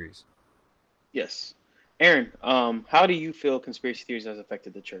 conspiracy theories. Yes. Aaron, how do you feel conspiracy theories has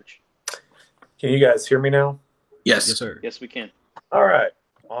affected the church? Can you guys hear me now? Yes, Yes. sir. Yes, we can. All right.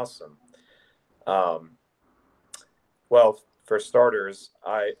 Awesome. Well, for starters,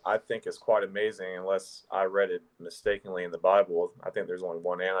 I think it's quite amazing, unless I read it mistakenly in the Bible. I think there's only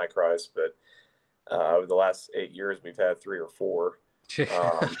one Antichrist, but over the last 8 years, we've had 3 or 4. So, He's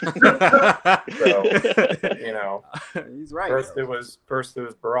right. First it was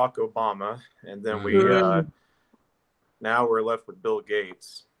Barack Obama, and then we now we're left with Bill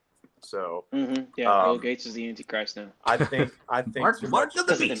Gates. So yeah, Bill Gates is the Antichrist now. I think Mark of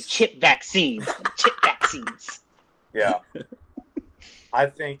the beast. Chip vaccines. Chip vaccines. Yeah. I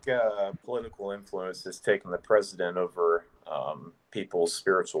think political influence has taken the precedent over people's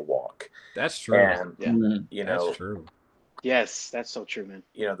spiritual walk. That's true. And that's true. Yes, that's so true, man.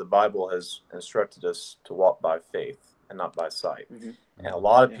 The Bible has instructed us to walk by faith and not by sight. And a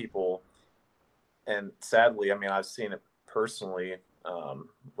lot of people, and sadly, I mean, I've seen it personally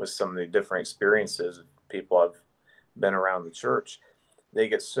with some of the different experiences of people I've been around the church. They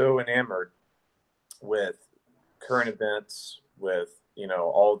get so enamored with current events, with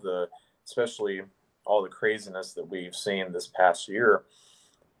especially all the craziness that we've seen this past year,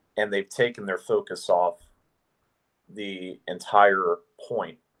 and they've taken their focus off the entire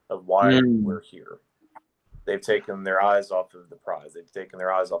point of why we're here. They've taken their eyes off of the prize. They've taken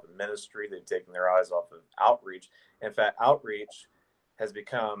their eyes off of ministry. They've taken their eyes off of outreach. In fact, outreach has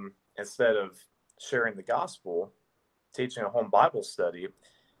become, instead of sharing the gospel, teaching a home Bible study,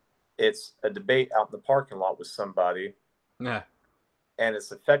 it's a debate out in the parking lot with somebody. Yeah. And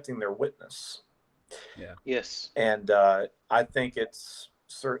it's affecting their witness. Yeah. Yes. And I think it's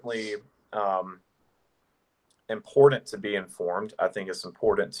certainly important to be informed. I think it's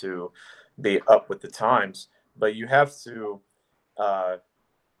important to be up with the times, but you have to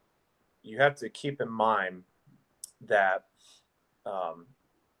you have to keep in mind that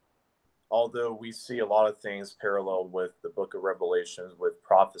although we see a lot of things paralleled with the book of Revelations, with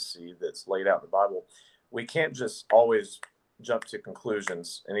prophecy that's laid out in the Bible, we can't just always jump to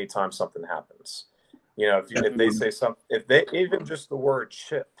conclusions anytime something happens. You know, if they say something, if they even just the word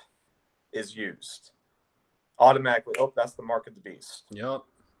chip is used, automatically, oh, that's the mark of the beast. Yep.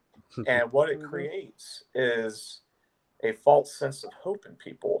 And what it creates is a false sense of hope in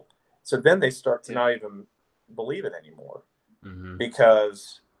people. So then they start to not even believe it anymore,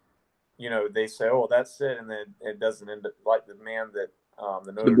 because, you know, they say, oh, that's it. And then it doesn't end up like the man that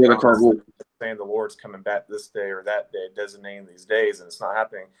the Notre Dame saying the Lord's coming back this day or that day, designating these days, and it's not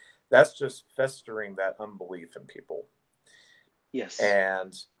happening. That's just festering that unbelief in people. Yes.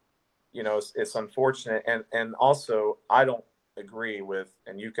 And, you know, it's unfortunate. And also, I don't agree with,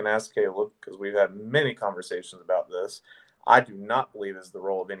 and you can ask Caleb, because we've had many conversations about this, I do not believe it's the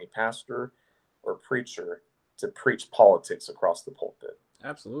role of any pastor or preacher to preach politics across the pulpit.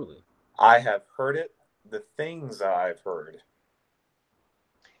 Absolutely. I have heard it. The things I've heard.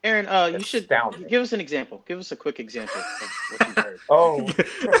 Aaron, you should give us an example. Give us a quick example of what you've heard. Oh,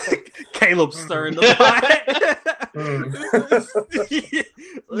 Caleb stirring the pot.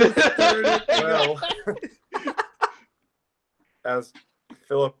 Well, as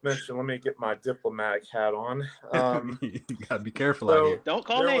Philip mentioned, let me get my diplomatic hat on. You gotta be careful out here. Don't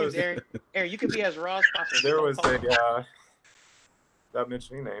call names, Aaron. Aaron, you can be as raw as possible. There was without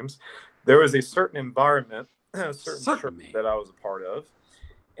mentioning names, there was a certain environment, a certain church that I was a part of,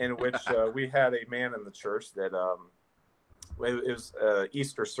 in which we had a man in the church that it was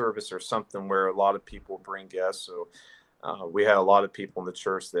Easter service or something where a lot of people bring guests. So we had a lot of people in the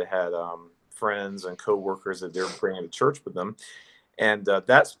church that had friends and co-workers that they were bringing to church with them. And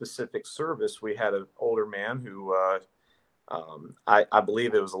that specific service, we had an older man who I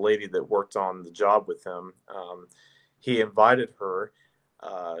believe it was a lady that worked on the job with him. He invited her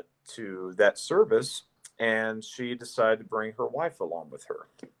to that service, and she decided to bring her wife along with her.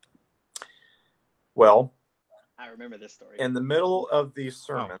 Well, I remember this story. In the middle of the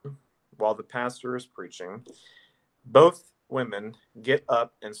sermon, while the pastor is preaching, both women get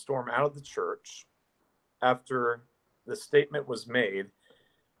up and storm out of the church after the statement was made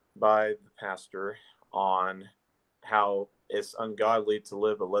by the pastor on how it's ungodly to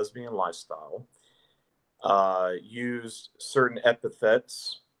live a lesbian lifestyle, used certain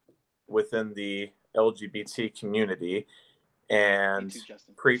epithets within the LGBT community, and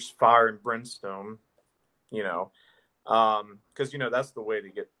preached fire and brimstone, you know, because, you know, that's the way to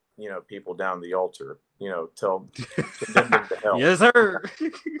get, you know, people down the altar, you know, condemn them to hell. Yes, sir.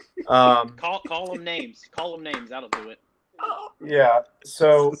 Call them names. Call them names. That'll do it. Yeah.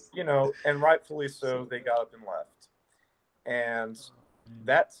 So, you know, and rightfully so, they got up and left. And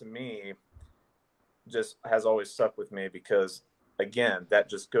that, to me, just has always stuck with me because, again, that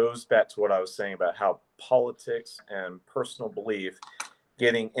just goes back to what I was saying about how politics and personal belief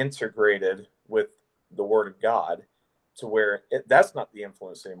getting integrated with the Word of God to where that's not the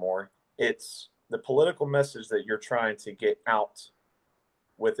influence anymore. It's the political message that you're trying to get out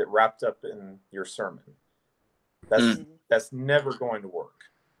with it wrapped up in your sermon. That's never going to work.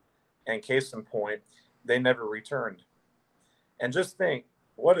 And case in point, they never returned. And just think,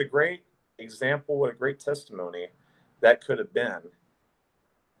 what a great example, what a great testimony that could have been.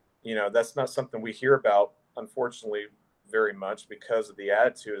 You know, that's not something we hear about, unfortunately, very much because of the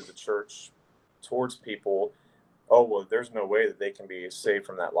attitude of the church towards people. Oh, well, there's no way that they can be saved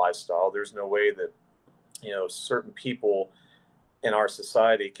from that lifestyle. There's no way that, you know, certain people in our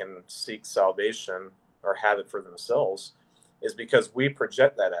society can seek salvation or have it for themselves, is because we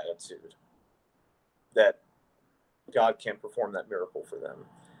project that attitude that God can't perform that miracle for them.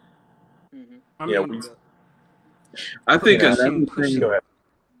 I think another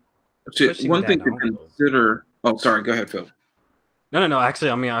thing, one thing to consider. Oh, sorry. Go ahead, Phil. No.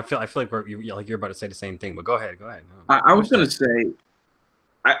 Actually, I mean, I feel like you're about to say the same thing, but go ahead. No, I was going to say,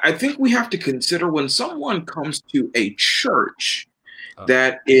 I think we have to consider when someone comes to a church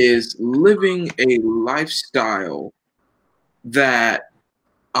that is living a lifestyle that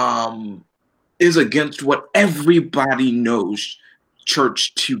is against what everybody knows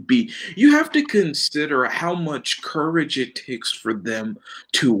church to be. You have to consider how much courage it takes for them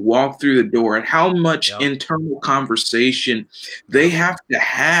to walk through the door and how much internal conversation they have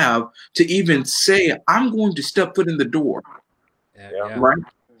to even say, I'm going to step foot in the door. Right?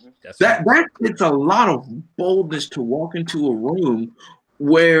 That takes a lot of boldness to walk into a room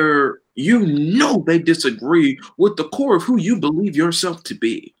where you know they disagree with the core of who you believe yourself to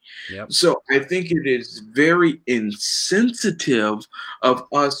be. So I think it is very insensitive of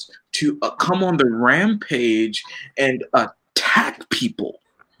us to come on the rampage and attack people.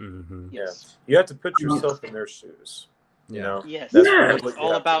 Mm-hmm. Yes. Yeah, you have to put yourself in their shoes. You Yeah. know, Yes. that's Yeah. really It's what you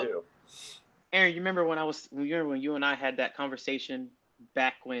all have about to do. Aaron. You remember when you and I had that conversation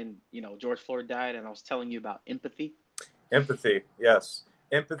back when George Floyd died, and I was telling you about empathy. Empathy, yes,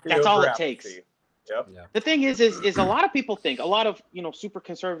 empathy That's all over it takes. apathy. Yep. Yeah. The thing is a lot of people think, a lot of super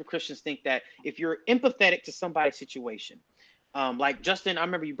conservative Christians think that if you're empathetic to somebody's situation, like Justin, I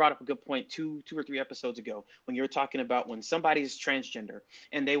remember you brought up a good point two or three episodes ago when you were talking about when somebody's transgender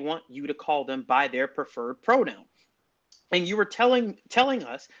and they want you to call them by their preferred pronoun, and you were telling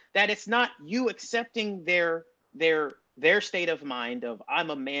us that it's not you accepting their state of mind of I'm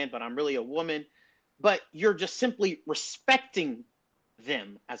a man but I'm really a woman, but you're just simply respecting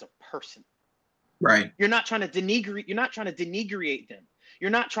them as a person. Right. You're not trying to denigrate them. You're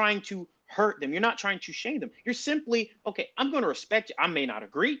not trying to hurt them. You're not trying to shame them. You're simply, okay, I'm going to respect you. I may not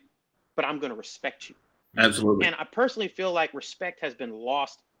agree, but I'm going to respect you. Absolutely. And I personally feel like respect has been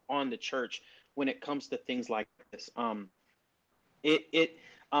lost on the church when it comes to things like this. It it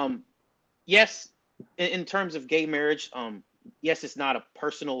yes, in terms of gay marriage, yes, it's not a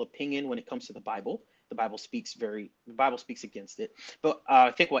personal opinion when it comes to the Bible. The Bible speaks against it. But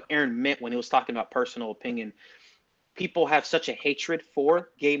I think what Aaron meant when he was talking about personal opinion, people have such a hatred for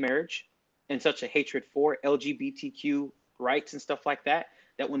gay marriage and such a hatred for LGBTQ rights and stuff like that,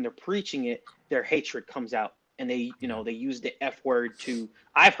 that when they're preaching it, their hatred comes out and they use the F word to,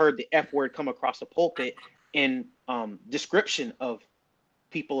 I've heard the F word come across the pulpit in description of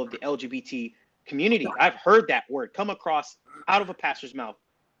people of the LGBT community. I've heard that word come across out of a pastor's mouth,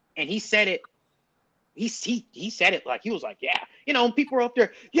 and he said it. He said it like he was like, yeah, and people were up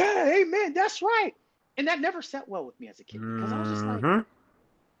there, yeah, amen, that's right, and that never sat well with me as a kid because I was just like, Mm-hmm.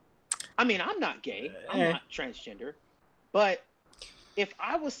 I mean, I'm not gay, I'm not transgender, but if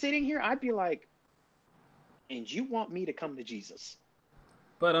I was sitting here, I'd be like, and you want me to come to Jesus?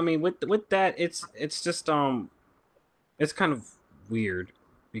 But I mean, with that, it's just it's kind of weird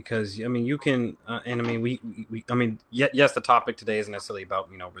because I mean you can and I mean we I mean yes the topic today isn't necessarily about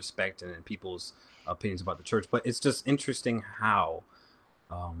respect and people's opinions about the church, but it's just interesting how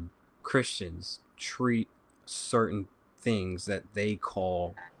Christians treat certain things that they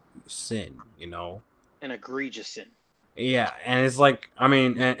call sin, An egregious sin. Yeah, and it's like I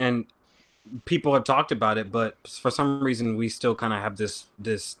mean, and people have talked about it, but for some reason we still kind of have this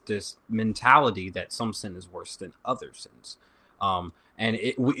mentality that some sin is worse than other sins. And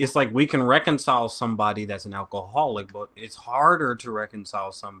it's like we can reconcile somebody that's an alcoholic, but it's harder to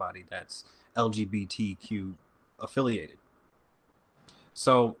reconcile somebody that's LGBTQ affiliated.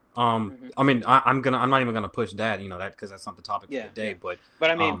 So, I mean, I'm not even gonna push that, that because that's not the topic for Yeah, the day. yeah. But,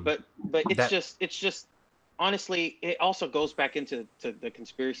 But I mean, but that it's just honestly, it also goes back into the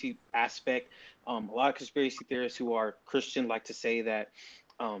conspiracy aspect. A lot of conspiracy theorists who are Christian like to say that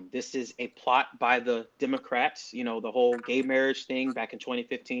this is a plot by the Democrats. The whole gay marriage thing back in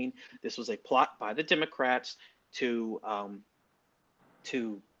 2015. This was a plot by the Democrats to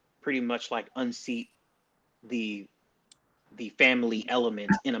pretty much like unseat the family element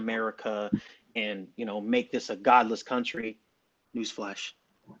in America and make this a godless country. Newsflash: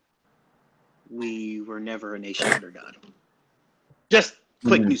 we were never a nation under God. Just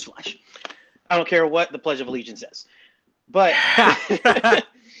quick newsflash. I don't care what the Pledge of Allegiance says, but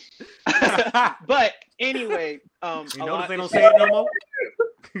but anyway, you notice they don't say it no more.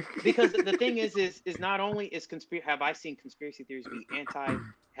 Because the thing is not only have I seen conspiracy theories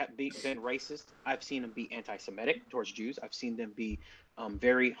been racist. I've seen them be anti-Semitic towards Jews. I've seen them be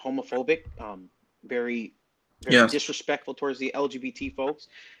very homophobic, very disrespectful towards the LGBT folks.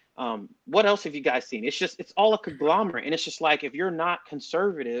 What else have you guys seen? It's all a conglomerate, and it's just like if you're not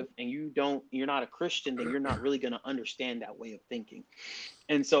conservative and you're not a Christian, then you're not really going to understand that way of thinking.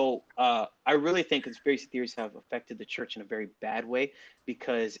 And so I really think conspiracy theories have affected the church in a very bad way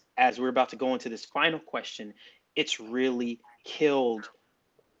because as we're about to go into this final question, it's really killed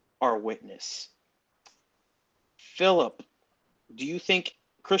our witness. Philip, do you think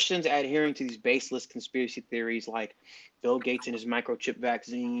Christians adhering to these baseless conspiracy theories like Bill Gates and his microchip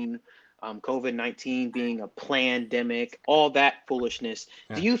vaccine, COVID-19 being a pandemic, all that foolishness,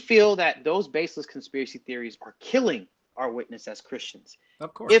 do you feel that those baseless conspiracy theories are killing our witness as Christians?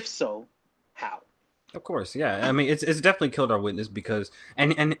 Of course. If so, how? Of course, yeah. I mean, it's definitely killed our witness because,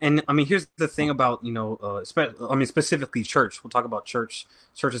 and I mean, here's the thing about I mean, specifically church. We'll talk about churches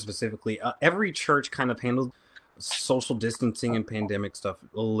specifically. Every church kind of handles social distancing and pandemic stuff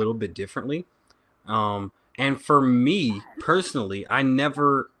a little bit differently. And for me personally, I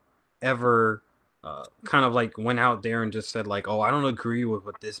never ever kind of like went out there and just said like, oh, I don't agree with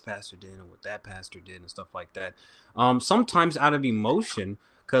what this pastor did and what that pastor did and stuff like that. Sometimes out of emotion,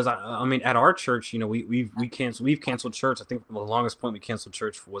 because I mean, at our church, you know, we've canceled church. I think the longest point we canceled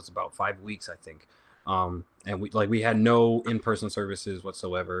church was about 5 weeks, I think. And we had no in-person services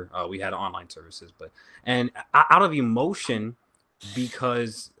whatsoever. We had online services, but and out of emotion,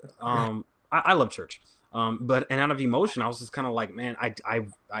 because I love church. But and out of emotion, I was just kind of like, man,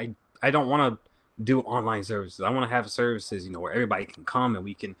 I don't want to do online services. I want to have services, you know, where everybody can come and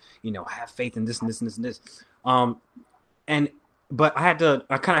we can, you know, have faith in this and this and this and this. And but I kind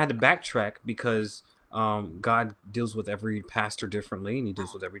of had to backtrack because God deals with every pastor differently, and He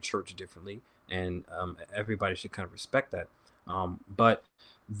deals with every church differently, and everybody should kind of respect that. But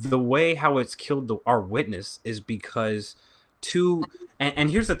the way how it's killed our witness is because and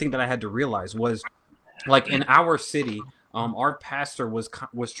here's the thing that I had to realize was like in our city, our pastor was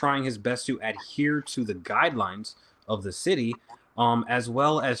trying his best to adhere to the guidelines of the city, as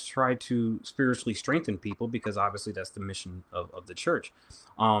well as try to spiritually strengthen people because obviously that's the mission of the church.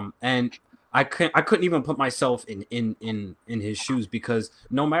 And I couldn't even put myself in his shoes because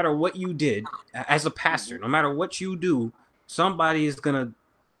no matter what you did as a pastor, no matter what you do, somebody is gonna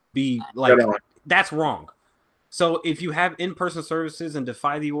be like, that's wrong. So if you have in-person services and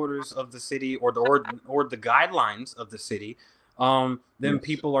defy the orders of the city or the guidelines of the city, then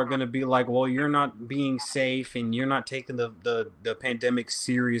people are going to be like, well, you're not being safe and you're not taking the pandemic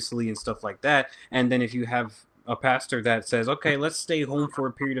seriously and stuff like that. And then if you have a pastor that says, okay, let's stay home for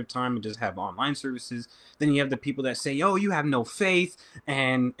a period of time and just have online services, then you have the people that say, oh, you have no faith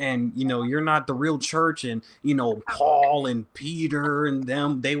and you know, you're not the real church, and you know, Paul and Peter and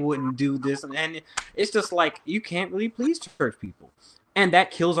them, they wouldn't do this. And it's just like you can't really please church people, and that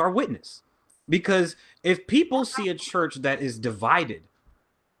kills our witness. Because if people see a church that is divided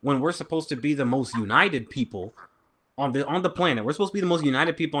when we're supposed to be the most united people on the planet, we're supposed to be the most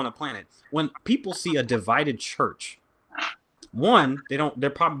united people on the planet. When people see a divided church, one,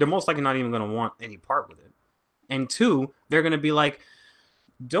 they're most likely not even going to want any part with it, and two, they're going to be like,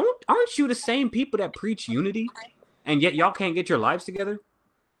 aren't you the same people that preach unity, and yet y'all can't get your lives together?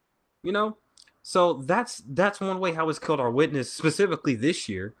 You know, so that's one way how it's killed our witness specifically this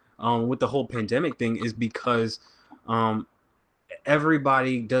year, with the whole pandemic thing, is because um,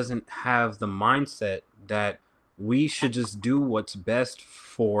 everybody doesn't have the mindset that we should just do what's best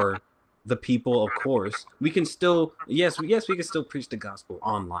for the people. Of course, we can still we can still preach the gospel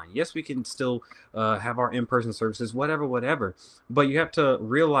online. Yes, we can still have our in-person services, whatever. But you have to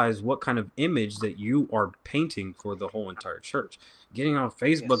realize what kind of image that you are painting for the whole entire church. Getting on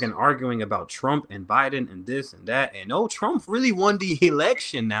Facebook and arguing about Trump and Biden and this and that, and oh, Trump really won the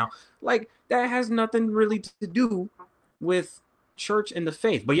election now. Like, that has nothing really to do with church and the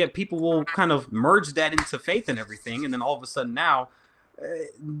faith, but yet people will kind of merge that into faith and everything, and then all of a sudden now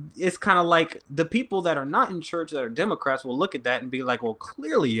it's kind of like the people that are not in church that are Democrats will look at that and be like, well,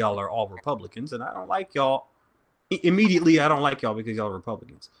 clearly y'all are all Republicans and I don't like y'all. Immediately I don't like y'all because y'all are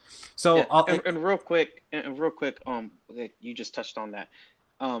Republicans. So yeah, and real quick, that you just touched on that.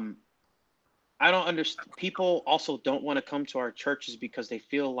 I don't understand. People also don't want to come to our churches because they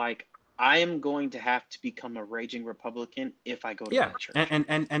feel like I am going to have to become a raging Republican if I go to that church.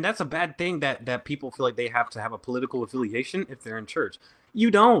 And that's a bad thing, that people feel like they have to have a political affiliation if they're in church.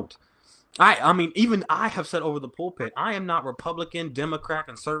 You don't. I mean, even I have said over the pulpit, I am not Republican, Democrat,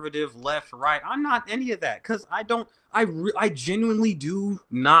 conservative, left, right. I'm not any of that because I genuinely do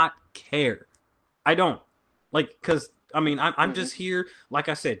not care. I don't. Like, because I mean, I'm just here, like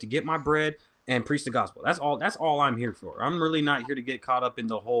I said, to get my bread and preach the gospel. That's all I'm here for. I'm really not here to get caught up in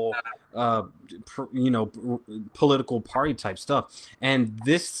the whole political party type stuff. And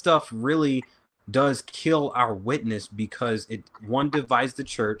this stuff really does kill our witness because it, one, divides the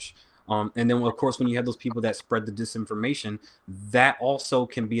church. And then, of course, when you have those people that spread the disinformation, that also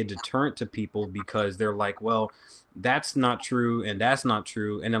can be a deterrent to people because they're like, well, that's not true and that's not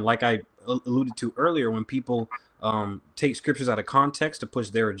true. And then, like I alluded to earlier, when people take scriptures out of context to push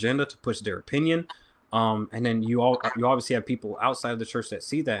their agenda, to push their opinion, and then you obviously have people outside of the church that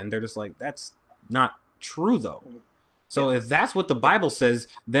see that and they're just like, that's not true though. So if that's what the Bible says,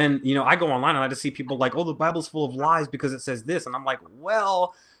 then, you know, I go online and I just see people like, oh, the Bible's full of lies because it says this. And I'm like,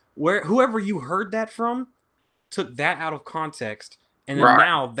 well, whoever you heard that from took that out of context. And then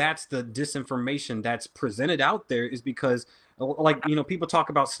now that's the disinformation that's presented out there, is because, like, you know, people talk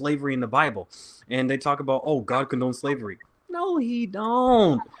about slavery in the Bible and they talk about, oh, God condones slavery. No, he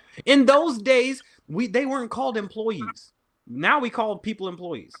don't. In those days, they weren't called employees. Now we call people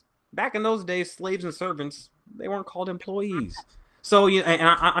employees. Back in those days, slaves and servants, they weren't called employees. So yeah, and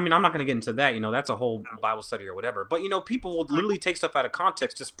I mean, I'm not going to get into that. That's a whole Bible study or whatever. But people will literally take stuff out of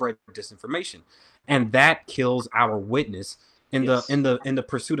context to spread disinformation, and that kills our witness in Yes. the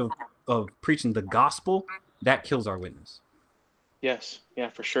pursuit of preaching the gospel. That kills our witness. Yes. Yeah,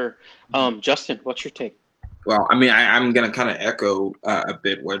 for sure. Justin, what's your take? Well, I mean, I'm going to kind of echo a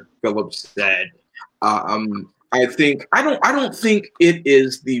bit what Philip said. I don't think it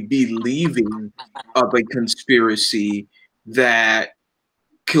is the believing of a conspiracy that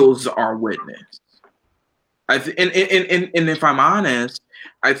kills our witness. And if I'm honest,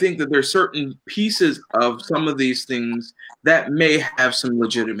 I think that there's certain pieces of some of these things that may have some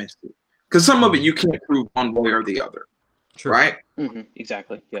legitimacy, because some of it you can't prove one way or the other, True. right?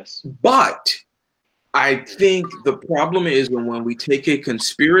 Exactly. Yes. But I think the problem is when we take a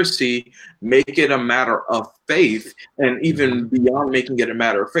conspiracy, make it a matter of faith, and even beyond making it a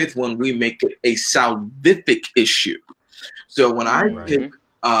matter of faith, when we make it a salvific issue. So when I take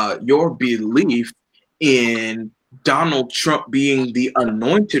your belief in Donald Trump being the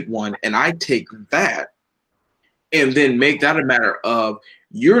anointed one, and I take that and then make that a matter of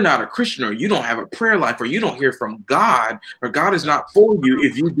you're not a Christian, or you don't have a prayer life, or you don't hear from God, or God is not for you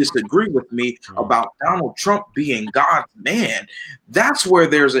if you disagree with me about Donald Trump being God's man, that's where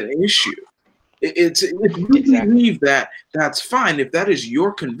there's an issue. It's if you believe that, that's fine. If that is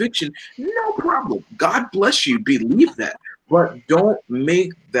your conviction, no problem. God bless you. Believe that. But don't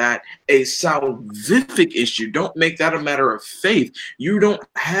make that a salvific issue. Don't make that a matter of faith. You don't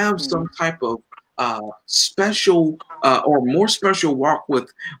have some type of special or more special walk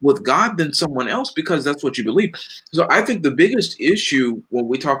with God than someone else because that's what you believe. So I think the biggest issue when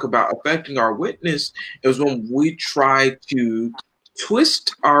we talk about affecting our witness is when we try to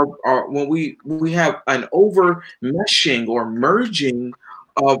twist our when we have an over meshing or merging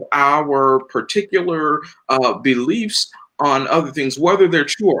of our particular beliefs on other things, whether they're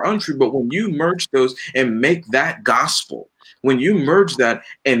true or untrue. But when you merge those and make that gospel, when you merge that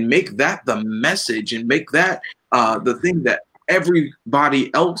and make that the message and make that the thing that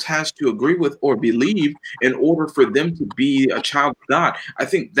everybody else has to agree with or believe in order for them to be a child of God, I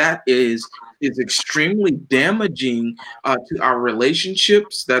think that is extremely damaging to our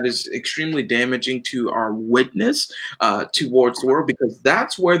relationships. That is extremely damaging to our witness towards the world, because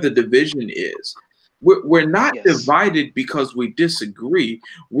that's where the division is. We're not divided because we disagree.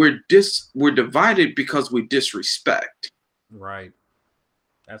 We're divided because we disrespect. Right.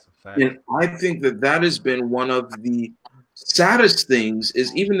 That's a fact. And I think that has been one of the saddest things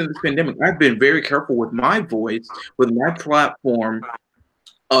is even in this pandemic, I've been very careful with my voice, with my platform,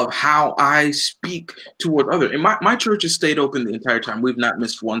 of how I speak toward others. And my church has stayed open the entire time. We've not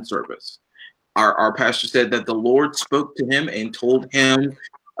missed one service. Our pastor said that the Lord spoke to him and told him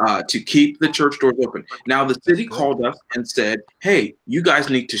to keep the church doors open. Now, the city called us and said, hey, you guys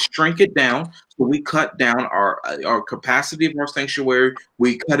need to shrink it down. So we cut down our capacity of our sanctuary.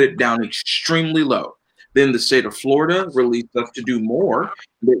 We cut it down extremely low. Then the state of Florida released us to do more,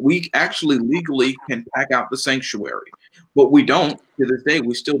 that we actually legally can pack out the sanctuary. But we don't. To this day,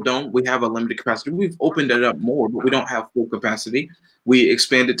 we still don't. We have a limited capacity. We've opened it up more, but we don't have full capacity. We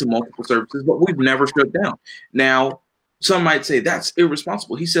expanded to multiple services, but we've never shut down. Now, some might say that's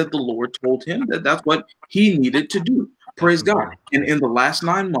irresponsible. He said the Lord told him that that's what he needed to do. Praise God. And in the last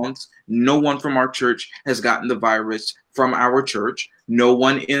 9 months, no one from our church has gotten the virus from our church. No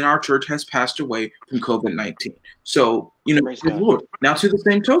one in our church has passed away from COVID-19. So, praise the Lord. Now, to the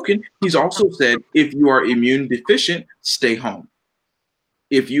same token, he's also said, if you are immune deficient, stay home.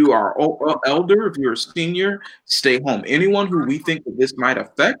 If you are elder, if you're a senior, stay home. Anyone who we think that this might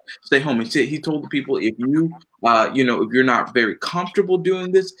affect, stay home. He told the people, if you, if you're not very comfortable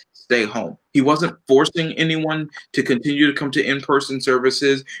doing this, stay home. He wasn't forcing anyone to continue to come to in-person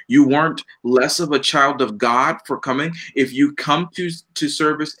services. You weren't less of a child of God for coming. If you come to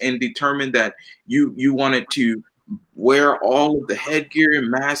service and determine that you wanted to wear all of the headgear,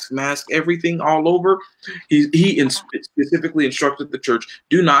 mask, everything all over. He specifically instructed the church,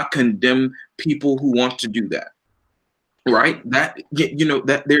 do not condemn people who want to do that. Right? That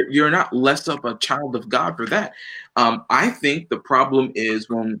that you're not less of a child of God for that. I think the problem is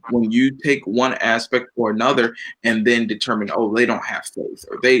when you take one aspect or another and then determine, oh, they don't have faith,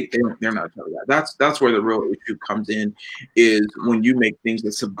 or they're not a child of God. That's where the real issue comes in, is when you make things a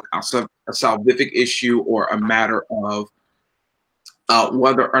salvific issue or a matter of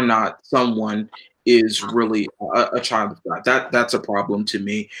whether or not someone is really a child of God. That's a problem to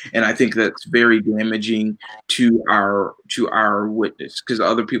me, and I think that's very damaging to our witness, because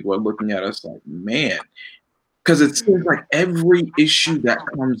other people are looking at us like, man, because it seems like every issue that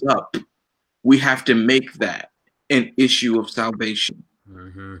comes up, we have to make that an issue of salvation.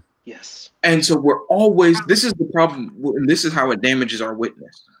 Mm-hmm. Yes. And so we're always, this is the problem, and this is how it damages our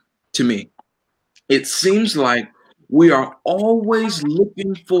witness to me. It seems like we are always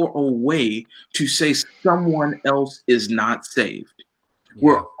looking for a way to say someone else is not saved. Yeah.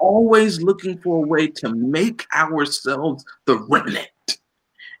 We're always looking for a way to make ourselves the remnant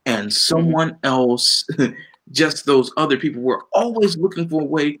and someone else, just those other people. We're always looking for a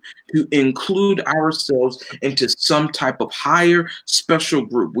way to include ourselves into some type of higher special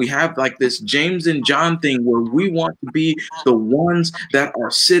group. We have like this James and John thing where we want to be the ones that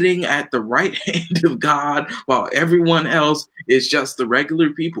are sitting at the right hand of God while everyone else is just the regular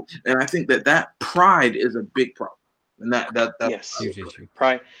people. And I think that that pride is a big problem. And that's Yes. Huge issue.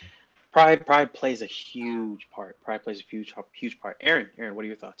 Pride plays a huge part. Pride plays a huge part. Aaron, what are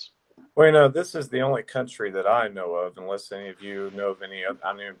your thoughts? Well, you know, this is the only country that I know of, unless any of you know of any.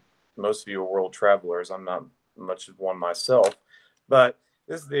 I mean, most of you are world travelers. I'm not much of one myself, but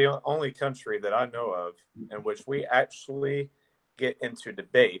this is the only country that I know of in which we actually get into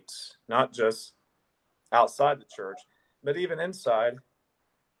debates, not just outside the church, but even inside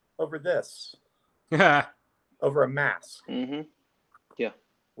over this, over a mask. Mm-hmm. Yeah.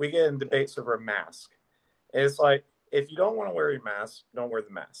 We get in debates over a mask. And it's like, if you don't want to wear your mask, don't wear the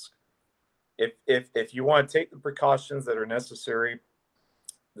mask. If you want to take the precautions that are necessary,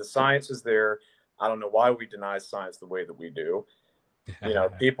 the science is there. I don't know why we deny science the way that we do. You know,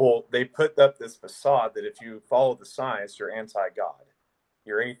 people, they put up this facade that if you follow the science, you're anti-God,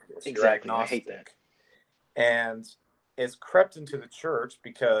 you're atheist, Exactly. you're agnostic. I hate that. And it's crept into the church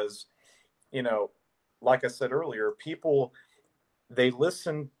because, you know, like I said earlier, people, they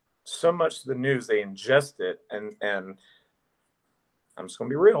listen so much to the news, they ingest it, and I'm just going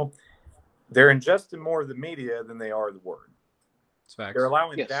to be real, they're ingesting more of the media than they are the word. It's facts. They're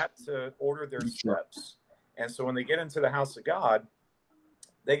allowing Yes. that to order their steps. And so when they get into the house of God,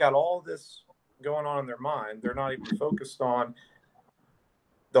 they got all this going on in their mind. They're not even focused on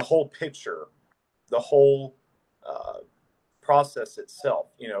the whole picture, the whole process itself,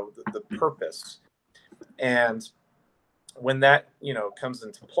 you know, the purpose. And when that, you know, comes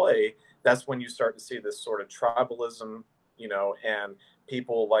into play, that's when you start to see this sort of tribalism, you know, and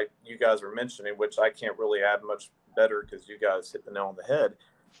people like you guys were mentioning, which I can't really add much better because you guys hit the nail on the head.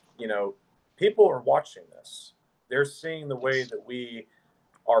 You know, people are watching this. They're seeing the way that we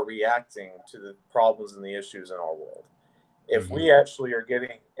are reacting to the problems and the issues in our world. If we actually are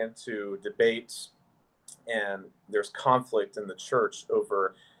getting into debates and there's conflict in the church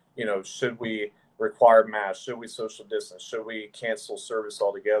over, you know, should we require masks? Should we social distance? Should we cancel service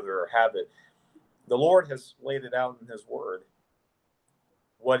altogether or have it? The Lord has laid it out in his word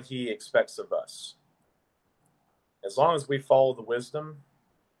what he expects of us. As long as we follow the wisdom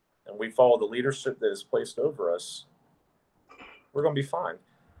and we follow the leadership that is placed over us, we're going to be fine.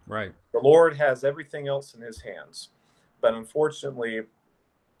 Right. The Lord has everything else in his hands. But unfortunately,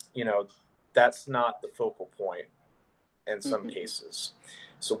 you know, that's not the focal point in some cases.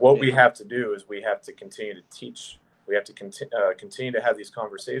 So what we have to do is we have to continue to teach. We have to continue to have these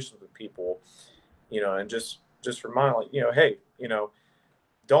conversations with people, you know, and just remind, like, you know, hey, you know,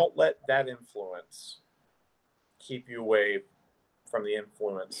 don't let that influence keep you away from the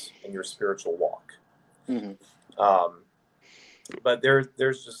influence in your spiritual walk. But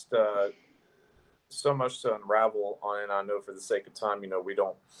there's just so much to unravel on, and I know for the sake of time, you know, we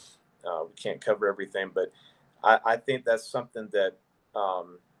can't cover everything, but I think that's something that,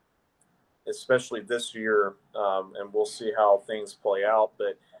 especially this year, and we'll see how things play out,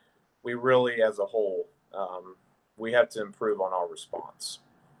 but we really, as a whole, we have to improve on our response.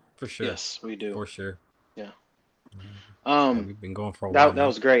 For sure. Yes, we do. For sure. Yeah. Yeah, we've been going for a while That now.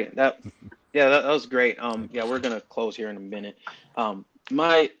 was great. That was great. Yeah, we're gonna close here in a minute.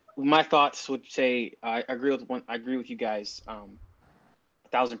 My thoughts would say I agree with you guys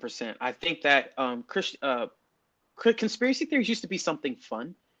 1,000%. I think that conspiracy theories used to be something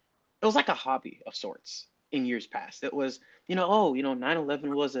fun. It was like a hobby of sorts in years past. It was,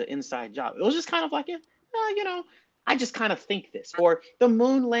 9/11 was an inside job. It was just kind of like, I just kind of think this, or the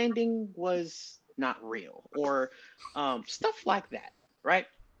moon landing was not real, or stuff like that, right?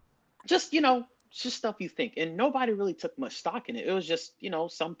 Just, just stuff you think. And nobody really took much stock in it. It was just,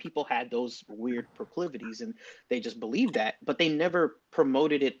 some people had those weird proclivities and they just believed that, but they never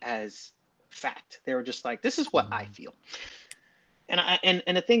promoted it as fact. They were just like, this is what I feel. And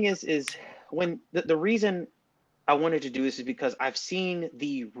the thing is when the reason I wanted to do this is because I've seen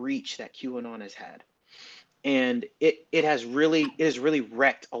the reach that QAnon has had. And it has really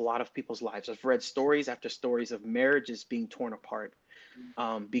wrecked a lot of people's lives. I've read stories after stories of marriages being torn apart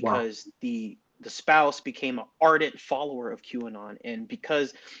because the the spouse became an ardent follower of QAnon,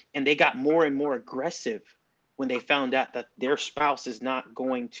 and they got more and more aggressive when they found out that their spouse is not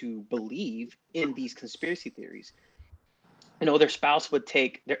going to believe in these conspiracy theories. Their spouse would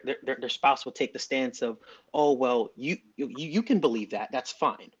take their spouse would take the stance of, oh well, you can believe that, that's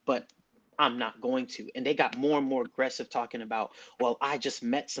fine, but I'm not going to. And they got more and more aggressive, talking about, well, I just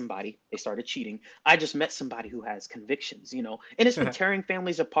met somebody. They started cheating. I just met somebody who has convictions, and it's been tearing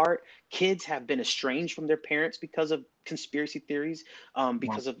families apart. Kids have been estranged from their parents because of conspiracy theories,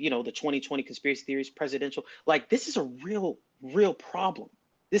 because of, the 2020 conspiracy theories, presidential. Like, this is a real problem.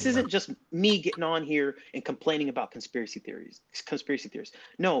 This isn't just me getting on here and complaining about conspiracy theories.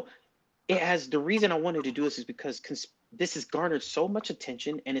 No, the reason I wanted to do this is because this has garnered so much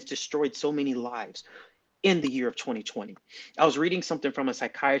attention and it's destroyed so many lives in the year of 2020. I was reading something from a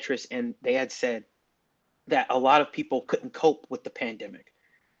psychiatrist, and they had said that a lot of people couldn't cope with the pandemic.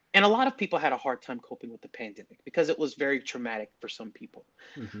 And a lot of people had a hard time coping with the pandemic because it was very traumatic for some people.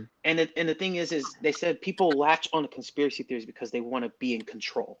 Mm-hmm. And the thing is they said people latch on to conspiracy theories because they want to be in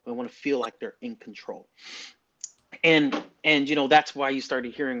control. They want to feel like they're in control. And that's why you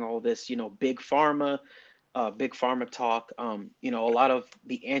started hearing all this, big pharma talk. A lot of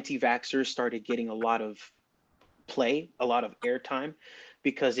the anti-vaxxers started getting a lot of play, a lot of airtime,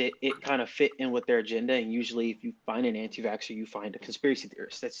 because it kind of fit in with their agenda. And usually if you find an anti-vaxxer, you find a conspiracy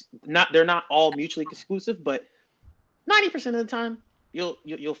theorist. They're not all mutually exclusive, but 90% of the time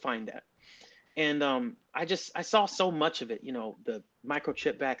you'll find that. And I saw so much of it, the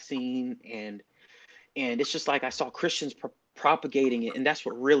microchip vaccine, and it's just like I saw Christians propagating it. And that's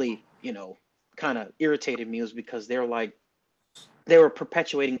what really, kind of irritated me, was because they were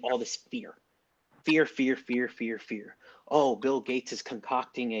perpetuating all this fear. Oh, Bill Gates is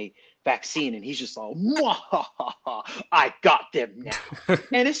concocting a vaccine, and he's just all, I got them now.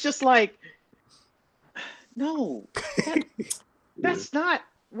 And it's just like, no, that's not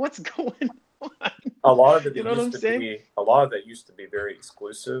what's going on. A lot of it You know what I'm saying? A lot of that used to be very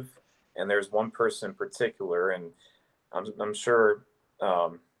exclusive, and there's one person in particular, and I'm sure.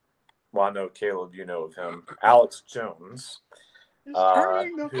 Well, I know Caleb, you know of him, Alex Jones.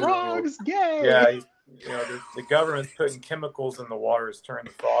 Turning the frogs gay. Yeah, the government's putting chemicals in the water is turning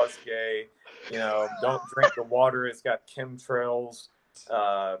the frogs gay. Don't drink the water; it's got chemtrails.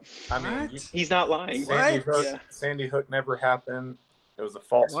 He's not lying. Sandy Hook never happened. It was a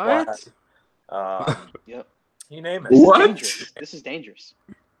false flag. Yep. You name it. What? This is dangerous.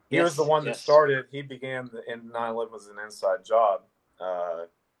 He was the one that started. He began in 9/11 was an inside job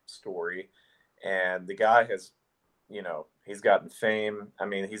story, and the guy has, he's gotten fame. I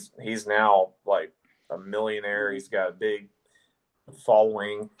mean, he's now like a millionaire. He's got a big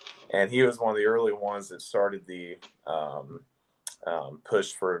following, and he was one of the early ones that started the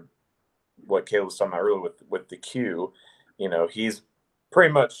push for what Caleb was talking about earlier with the Q. He's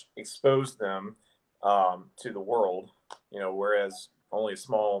pretty much exposed them to the world, whereas only a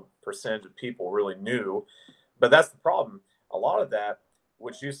small percentage of people really knew. But that's the problem. A lot of that,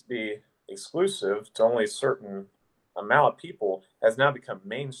 which used to be exclusive to only a certain amount of people, has now become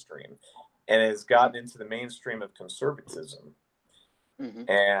mainstream and has gotten into the mainstream of conservatism. Mm-hmm.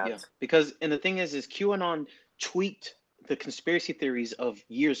 And the thing is QAnon tweaked the conspiracy theories of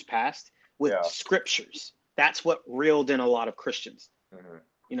years past with scriptures. That's what reeled in a lot of Christians.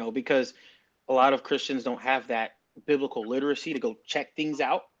 Mm-hmm. Because a lot of Christians don't have that biblical literacy to go check things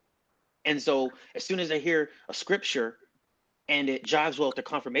out. And so as soon as they hear a scripture and it jives well with their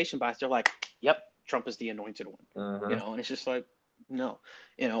confirmation bias, they're like, yep, Trump is the anointed one. Mm-hmm. And it's just like, no,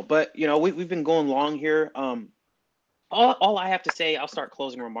 but we've been going long here. All I have to say, I'll start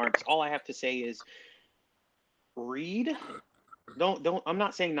closing remarks. All I have to say is read. Don't, I'm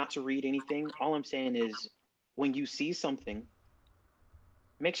not saying not to read anything. All I'm saying is when you see something,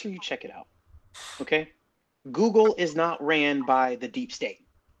 make sure you check it out. Okay. Google is not ran by the deep state.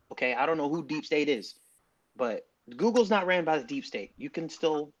 Okay. I don't know who deep state is, but Google's not ran by the deep state. You can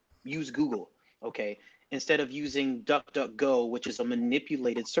still use Google. Okay. Instead of using DuckDuckGo, which is a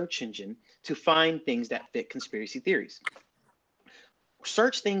manipulated search engine to find things that fit conspiracy theories.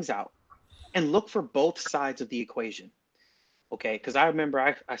 Search things out and look for both sides of the equation. Okay, because I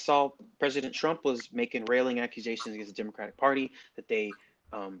remember I saw President Trump was making railing accusations against the Democratic Party that they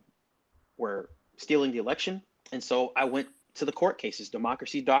were stealing the election. And so I went to the court cases,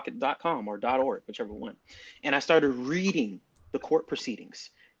 democracydocket.com or .org, whichever one. And I started reading the court proceedings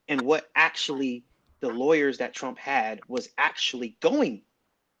and what actually the lawyers that Trump had was actually going.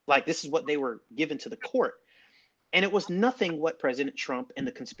 Like, this is what they were given to the court. And it was nothing what President Trump and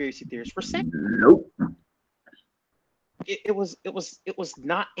the conspiracy theorists were saying. Nope. It was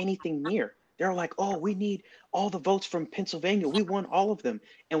not anything near. They're like, oh, we need all the votes from Pennsylvania. We won all of them.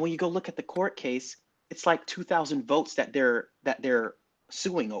 And when you go look at the court case, it's like 2,000 votes that they're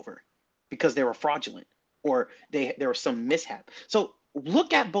suing over because they were fraudulent or there was some mishap. So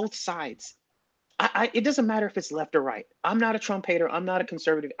look at both sides. It doesn't matter if it's left or right. I'm not a Trump hater. I'm not a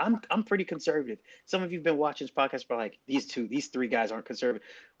conservative. I'm pretty conservative. Some of you've been watching this podcast for like these three guys aren't conservative.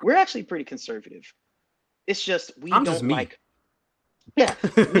 We're actually pretty conservative. It's just we I'm don't just me. like. Yeah,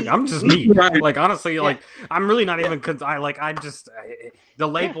 I'm just me. Like honestly, yeah. like I'm really not even because I'm just the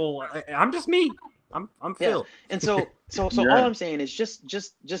label. I'm just me. I'm Phil. And so all I'm saying is just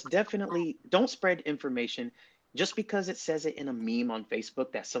definitely don't spread information. Just because it says it in a meme on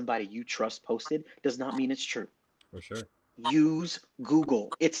Facebook that somebody you trust posted does not mean it's true. For sure. Use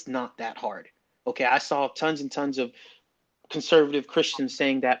Google. It's not that hard. Okay, I saw tons and tons of conservative Christians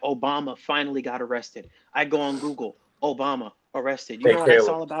saying that Obama finally got arrested. I go on Google, Obama arrested. You know what I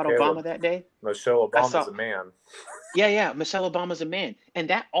saw about Obama that day? Michelle Obama's a man. Yeah, Michelle Obama's a man. And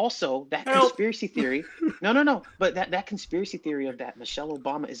that also, that conspiracy theory, no, but that conspiracy theory of that Michelle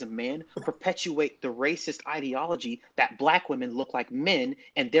Obama is a man perpetuate the racist ideology that black women look like men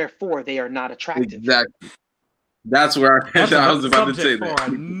and therefore they are not attractive. Exactly. That's where I was about to say for that.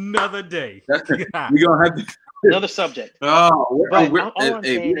 Another day. We're gonna have to another subject. Oh, but all I'm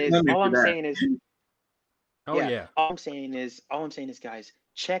saying is oh yeah. All I'm saying is, guys,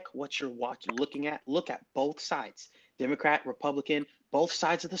 check what you're looking at. Look at both sides, Democrat, Republican, both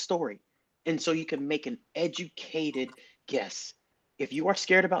sides of the story. And so you can make an educated guess. If you are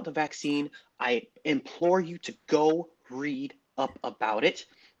scared about the vaccine, I implore you to go read up about it.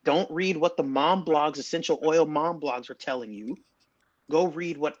 Don't read what the mom blogs, essential oil mom blogs are telling you. Go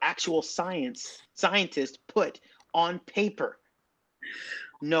read what actual scientists put on paper.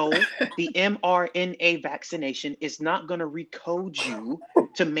 No, the mRNA vaccination is not going to recode you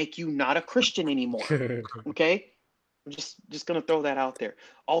to make you not a Christian anymore. Okay? I'm just going to throw that out there.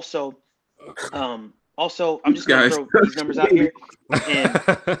 Also, I'm just going to throw these numbers out here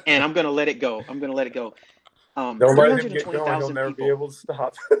and I'm going to let it go. Don't let him get going. He'll never be able to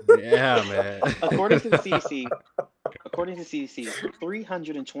stop. Yeah, man. According to the CDC,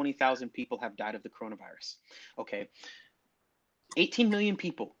 320,000 people have died of the coronavirus. Okay. 18 million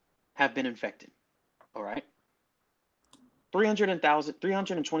people have been infected. All right.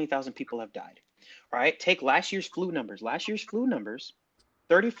 320,000 people have died. All right. Take last year's flu numbers.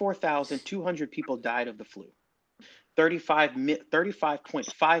 34,200 people died of the flu.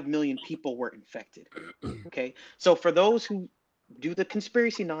 35.5 million people were infected. Okay. So for those who do the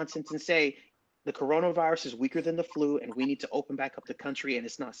conspiracy nonsense and say the coronavirus is weaker than the flu and we need to open back up the country and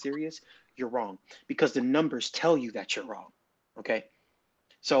it's not serious, you're wrong because the numbers tell you that you're wrong. Okay.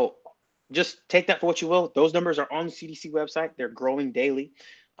 So just take that for what you will. Those numbers are on the CDC website. They're growing daily.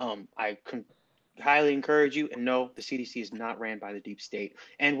 I can highly encourage you, and no, the CDC is not ran by the deep state.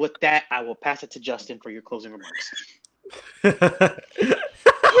 And with that, I will pass it to Justin for your closing remarks.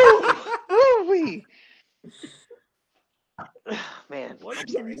 Man, I'm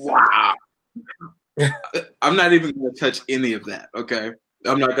sorry. Wow. I'm not even going to touch any of that, okay?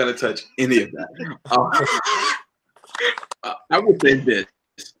 I'm not going to touch any of that. I would say this.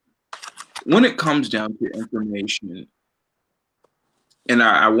 When it comes down to information, and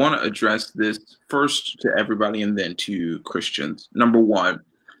I want to address this first to everybody and then to Christians. Number one,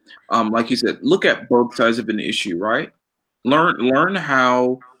 like you said, look at both sides of an issue, right? Learn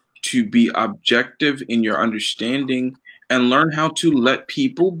how to be objective in your understanding and learn how to let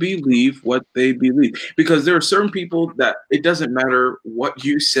people believe what they believe. Because there are certain people that it doesn't matter what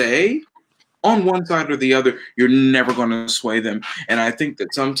you say on one side or the other, you're never going to sway them. And I think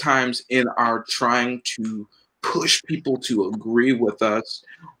that sometimes in our trying to push people to agree with us,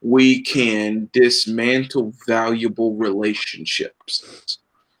 we can dismantle valuable relationships.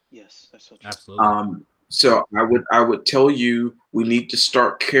 Yes, that's so true. Absolutely. So I would tell you we need to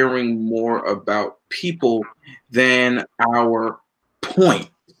start caring more about people than our point.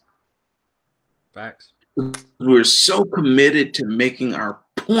 Facts. We're so committed to making our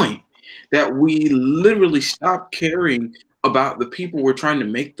point that we literally stop caring about the people we're trying to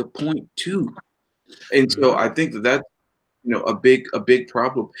make the point to. And so I think that that's a big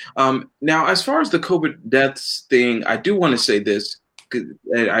problem. Now, as far as the COVID deaths thing, I do want to say this.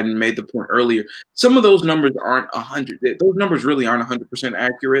 I made the point earlier. Some of those numbers aren't 100. Those numbers really aren't 100%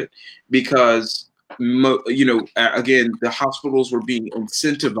 accurate because, again, the hospitals were being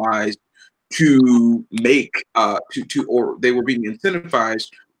incentivized to make or they were being incentivized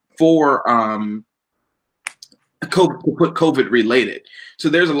for COVID, to put COVID related. So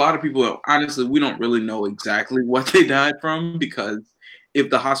there's a lot of people that honestly we don't really know exactly what they died from because if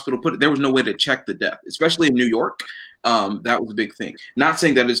the hospital put it, there was no way to check the death, especially in New York. That was a big thing. Not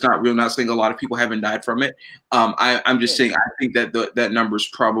saying that it's not real. Not saying a lot of people haven't died from it. I'm just saying I think that that number is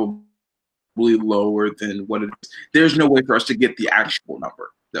probably lower than what it is. There's no way for us to get the actual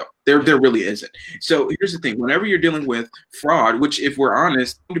number. No, there really isn't. So here's the thing: whenever you're dealing with fraud, which, if we're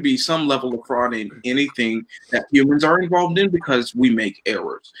honest, to be some level of fraud in anything that humans are involved in, because we make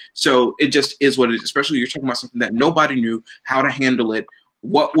errors. So it just is what it is. Especially you're talking about something that nobody knew how to handle it.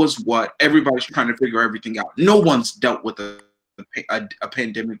 What was what? Everybody's trying to figure everything out. No one's dealt with a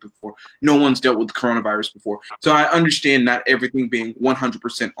pandemic before. No one's dealt with coronavirus before. So I understand not everything being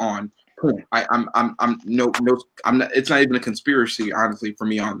 100% on point. I'm not. It's not even a conspiracy, honestly, for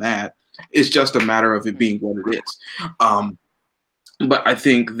me on that. It's just a matter of it being what it is. But I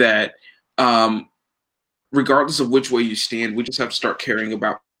think that regardless of which way you stand, we just have to start caring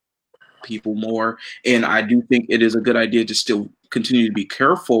about people more. And I do think it is a good idea to still continue to be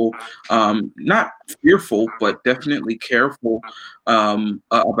careful, not fearful, but definitely careful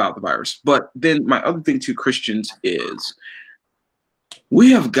about the virus. But then my other thing to Christians is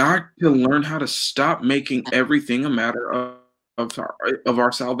we have got to learn how to stop making everything a matter of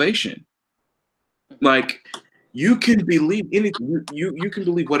our salvation. Like, you can believe anything. You can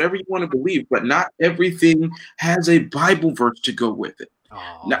believe whatever you want to believe, but not everything has a Bible verse to go with it.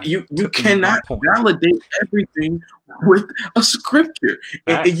 Now, you cannot validate everything with a scripture.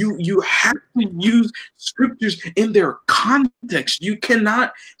 And you have to use scriptures in their context. You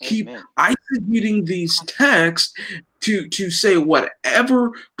cannot keep eisegeting these texts to say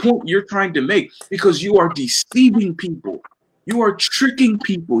whatever point you're trying to make, because you are deceiving people. You are tricking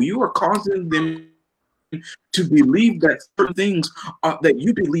people. You are causing them to believe that certain things that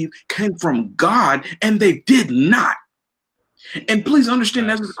you believe came from God, and they did not. And please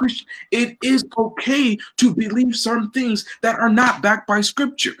understand, as a Christian, it is okay to believe certain things that are not backed by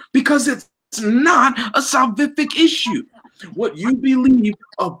scripture, because it's not a salvific issue. What you believe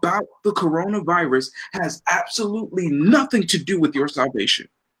about the coronavirus has absolutely nothing to do with your salvation.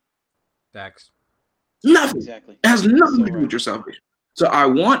 Facts. Nothing. Exactly. It has nothing to do with your salvation. So I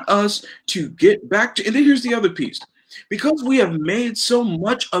want us to get back to, and then here's the other piece. Because we have made so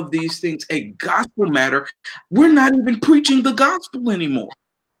much of these things a gospel matter, we're not even preaching the gospel anymore.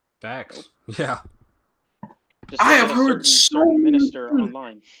 Facts. Yeah. I have heard so many minister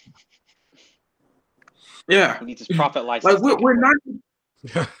online. Yeah. He needs his prophet license. Like we're not.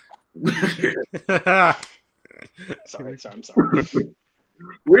 sorry. I'm sorry.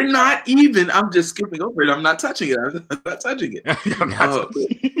 We're not even. I'm just skipping over it. I'm not touching it. I'm not touching it. I'm not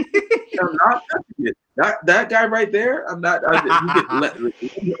touching it. That guy right there. I'm not.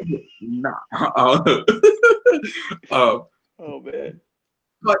 Nah. Oh man.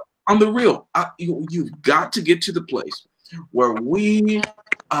 But on the real, you've got to get to the place where we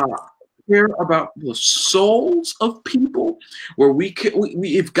care about the souls of people, where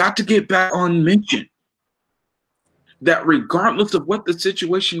we've got to get back on mission. That regardless of what the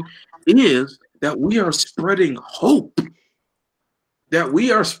situation is, that we are spreading hope, that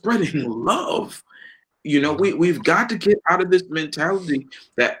we are spreading love. You know, we've got to get out of this mentality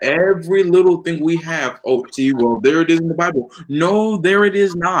that every little thing we have, there it is in the Bible. No, there it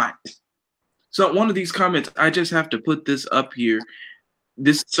is not. So one of these comments, I just have to put this up here.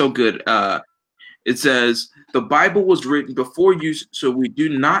 This is so good. It says, the Bible was written before you, so we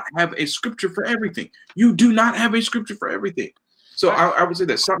do not have a scripture for everything. You do not have a scripture for everything. So I would say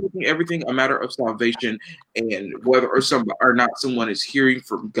that stop making everything a matter of salvation, and whether or not someone is hearing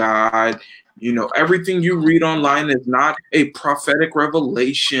from God. You know, everything you read online is not a prophetic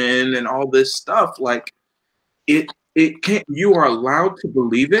revelation and all this stuff. Like, it can't. You are allowed to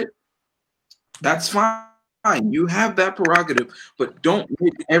believe it. That's fine. You have that prerogative, but don't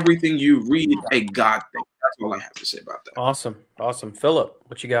make everything you read a God thing. That's all I have to say about that. Awesome. Philip,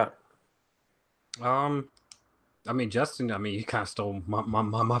 what you got? I mean, Justin, you kind of stole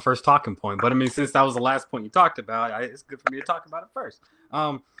my first talking point, but I mean, since that was the last point you talked about, it's good for me to talk about it first.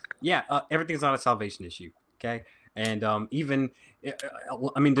 Everything's not a salvation issue, okay? And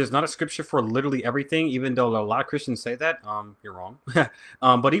there's not a scripture for literally everything, even though a lot of Christians say that. You're wrong.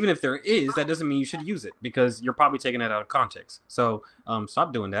 But even if there is, that doesn't mean you should use it, because you're probably taking it out of context. So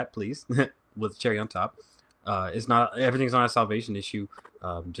stop doing that, please, with cherry on top. Everything's not a salvation issue.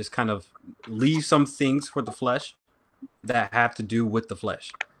 Just kind of leave some things for the flesh that have to do with the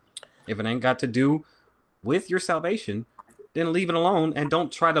flesh. If it ain't got to do with your salvation, then leave it alone and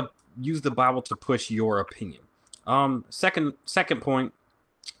don't try to use the Bible to push your opinion. Second point,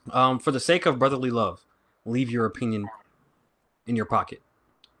 for the sake of brotherly love, leave your opinion in your pocket.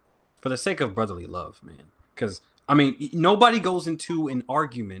 For the sake of brotherly love, man. Because I mean, nobody goes into an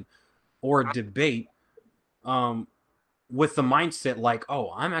argument or a debate with the mindset like,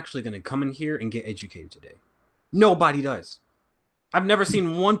 oh, I'm actually going to come in here and get educated today. Nobody does. I've never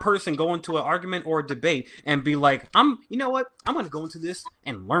seen one person go into an argument or a debate and be like, you know what? I'm going to go into this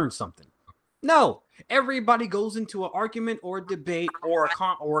and learn something. No, everybody goes into an argument or a debate or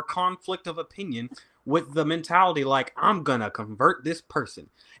a conflict of opinion with the mentality like, I'm going to convert this person.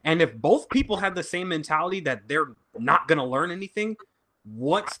 And if both people have the same mentality that they're not going to learn anything,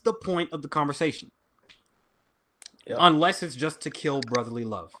 what's the point of the conversation? Yep. Unless it's just to kill brotherly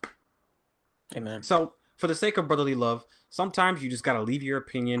love. Amen. So, for the sake of brotherly love, sometimes you just got to leave your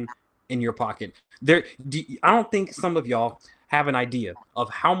opinion in your pocket. I don't think some of y'all have an idea of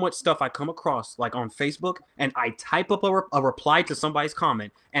how much stuff I come across, like on Facebook, and I type up a reply to somebody's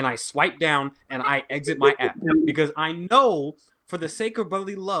comment, and I swipe down, and I exit my app. Because I know, for the sake of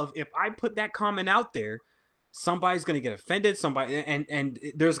brotherly love, if I put that comment out there, somebody's going to get offended, and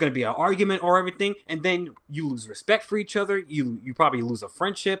there's going to be an argument or everything, and then you lose respect for each other. You probably lose a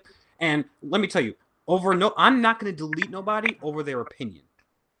friendship. And let me tell you, I'm not going to delete nobody over their opinion.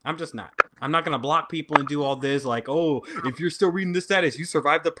 I'm just not. I'm not going to block people and do all this like, oh, if you're still reading this status, you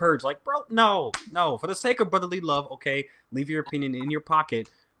survived the purge. Like, bro, no. For the sake of brotherly love, okay, leave your opinion in your pocket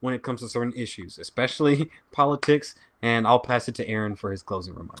when it comes to certain issues, especially politics. And I'll pass it to Aaron for his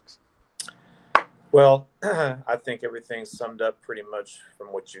closing remarks. Well, I think everything's summed up pretty much from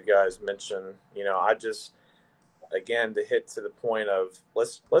what you guys mentioned. You know, I just, again, to hit to the point of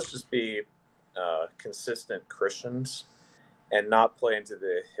let's just be consistent Christians and not play into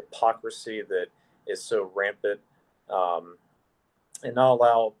the hypocrisy that is so rampant, and not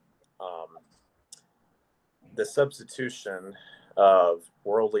allow the substitution of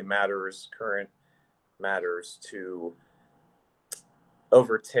worldly matters, current matters, to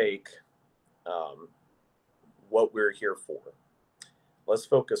overtake what we're here for. Let's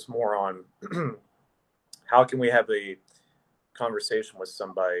focus more on how can we have a conversation with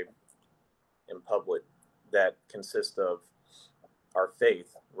somebody in public that consists of our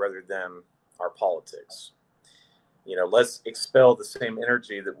faith rather than our politics. You know, let's expel the same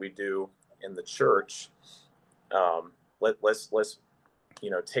energy that we do in the church. Let's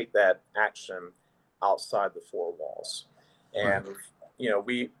take that action outside the four walls. And you know,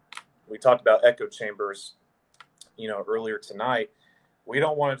 we talked about echo chambers, earlier tonight. We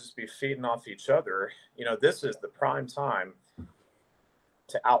don't want to just be feeding off each other. You know, this is the prime time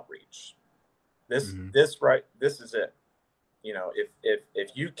to outreach. This is it. You know, if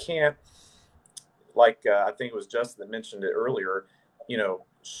you can't, like I think it was Justin that mentioned it earlier,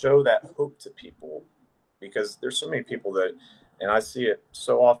 show that hope to people, because there's so many people that, and I see it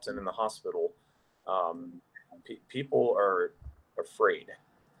so often in the hospital, people are afraid,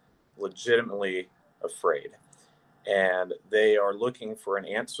 legitimately afraid, and they are looking for an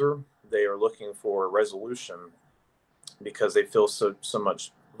answer. They are looking for a resolution because they feel so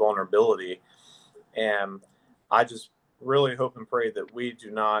much vulnerability. And I just really hope and pray that we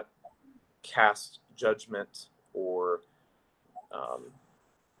do not cast judgment or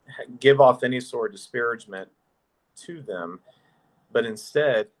give off any sort of disparagement to them, but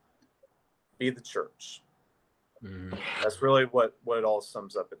instead be the church. That's really what it all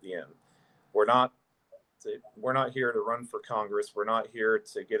sums up at the end. We're not here to run for Congress. We're not here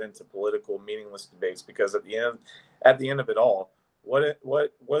to get into political meaningless debates, because at the end of it all, what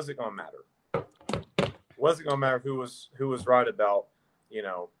is it going to matter? What's it going to matter who was right about,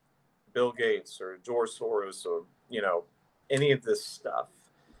 Bill Gates or George Soros or, any of this stuff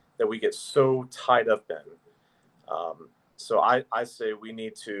that we get so tied up in. So I say we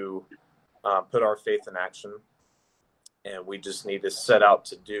need to put our faith in action, and we just need to set out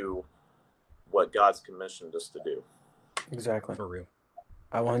to do what God's commissioned us to do. Exactly. For real.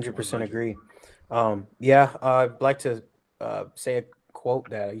 I 100% agree. I'd like to say a quote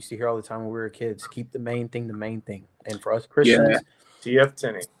that I used to hear all the time when we were kids: keep the main thing the main thing. And for us Christians, TF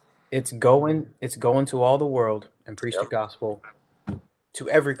Tenney, it's going to all the world and preach the gospel to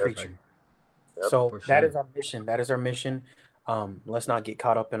every creature. So that is our mission. That is our mission. Let's not get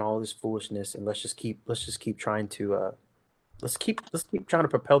caught up in all this foolishness, and let's just keep trying to let's keep trying to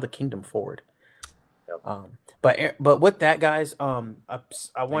propel the kingdom forward. But with that, guys, I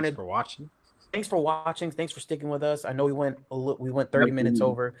wanted. Thanks for watching. Thanks for watching. Thanks for sticking with us. I know we went 30 minutes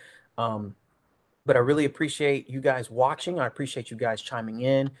over, but I really appreciate you guys watching. I appreciate you guys chiming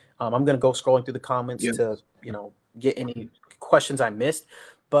in. I'm gonna go scrolling through the comments to get any questions I missed.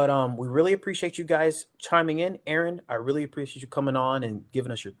 But we really appreciate you guys chiming in. Aaron, I really appreciate you coming on and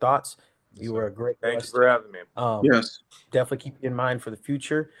giving us your thoughts. You were a great guest. Thanks for having me. Yes. Definitely keep you in mind for the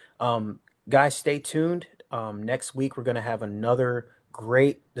future. Guys, stay tuned. Next week, we're going to have another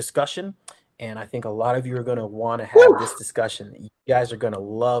great discussion. And I think a lot of you are going to want to have this discussion. You guys are going to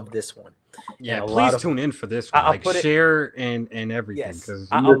love this one. Yeah, please tune in for this one. I'll like put it, share and everything, yes, because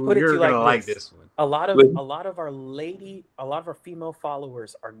I'll put it to you're you gonna like this one. a lot of our female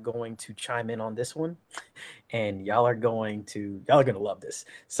followers are going to chime in on this one, and y'all are gonna love this.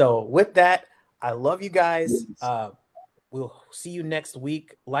 So with that, I love you guys. We'll see you next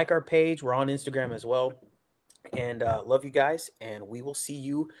week. Like our page, we're on Instagram as well, and love you guys. And we will see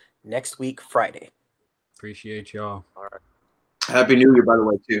you next week, Friday. Appreciate y'all. All right. Happy New Year, by the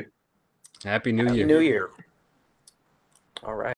way, too. Happy New Year. New Year. All right.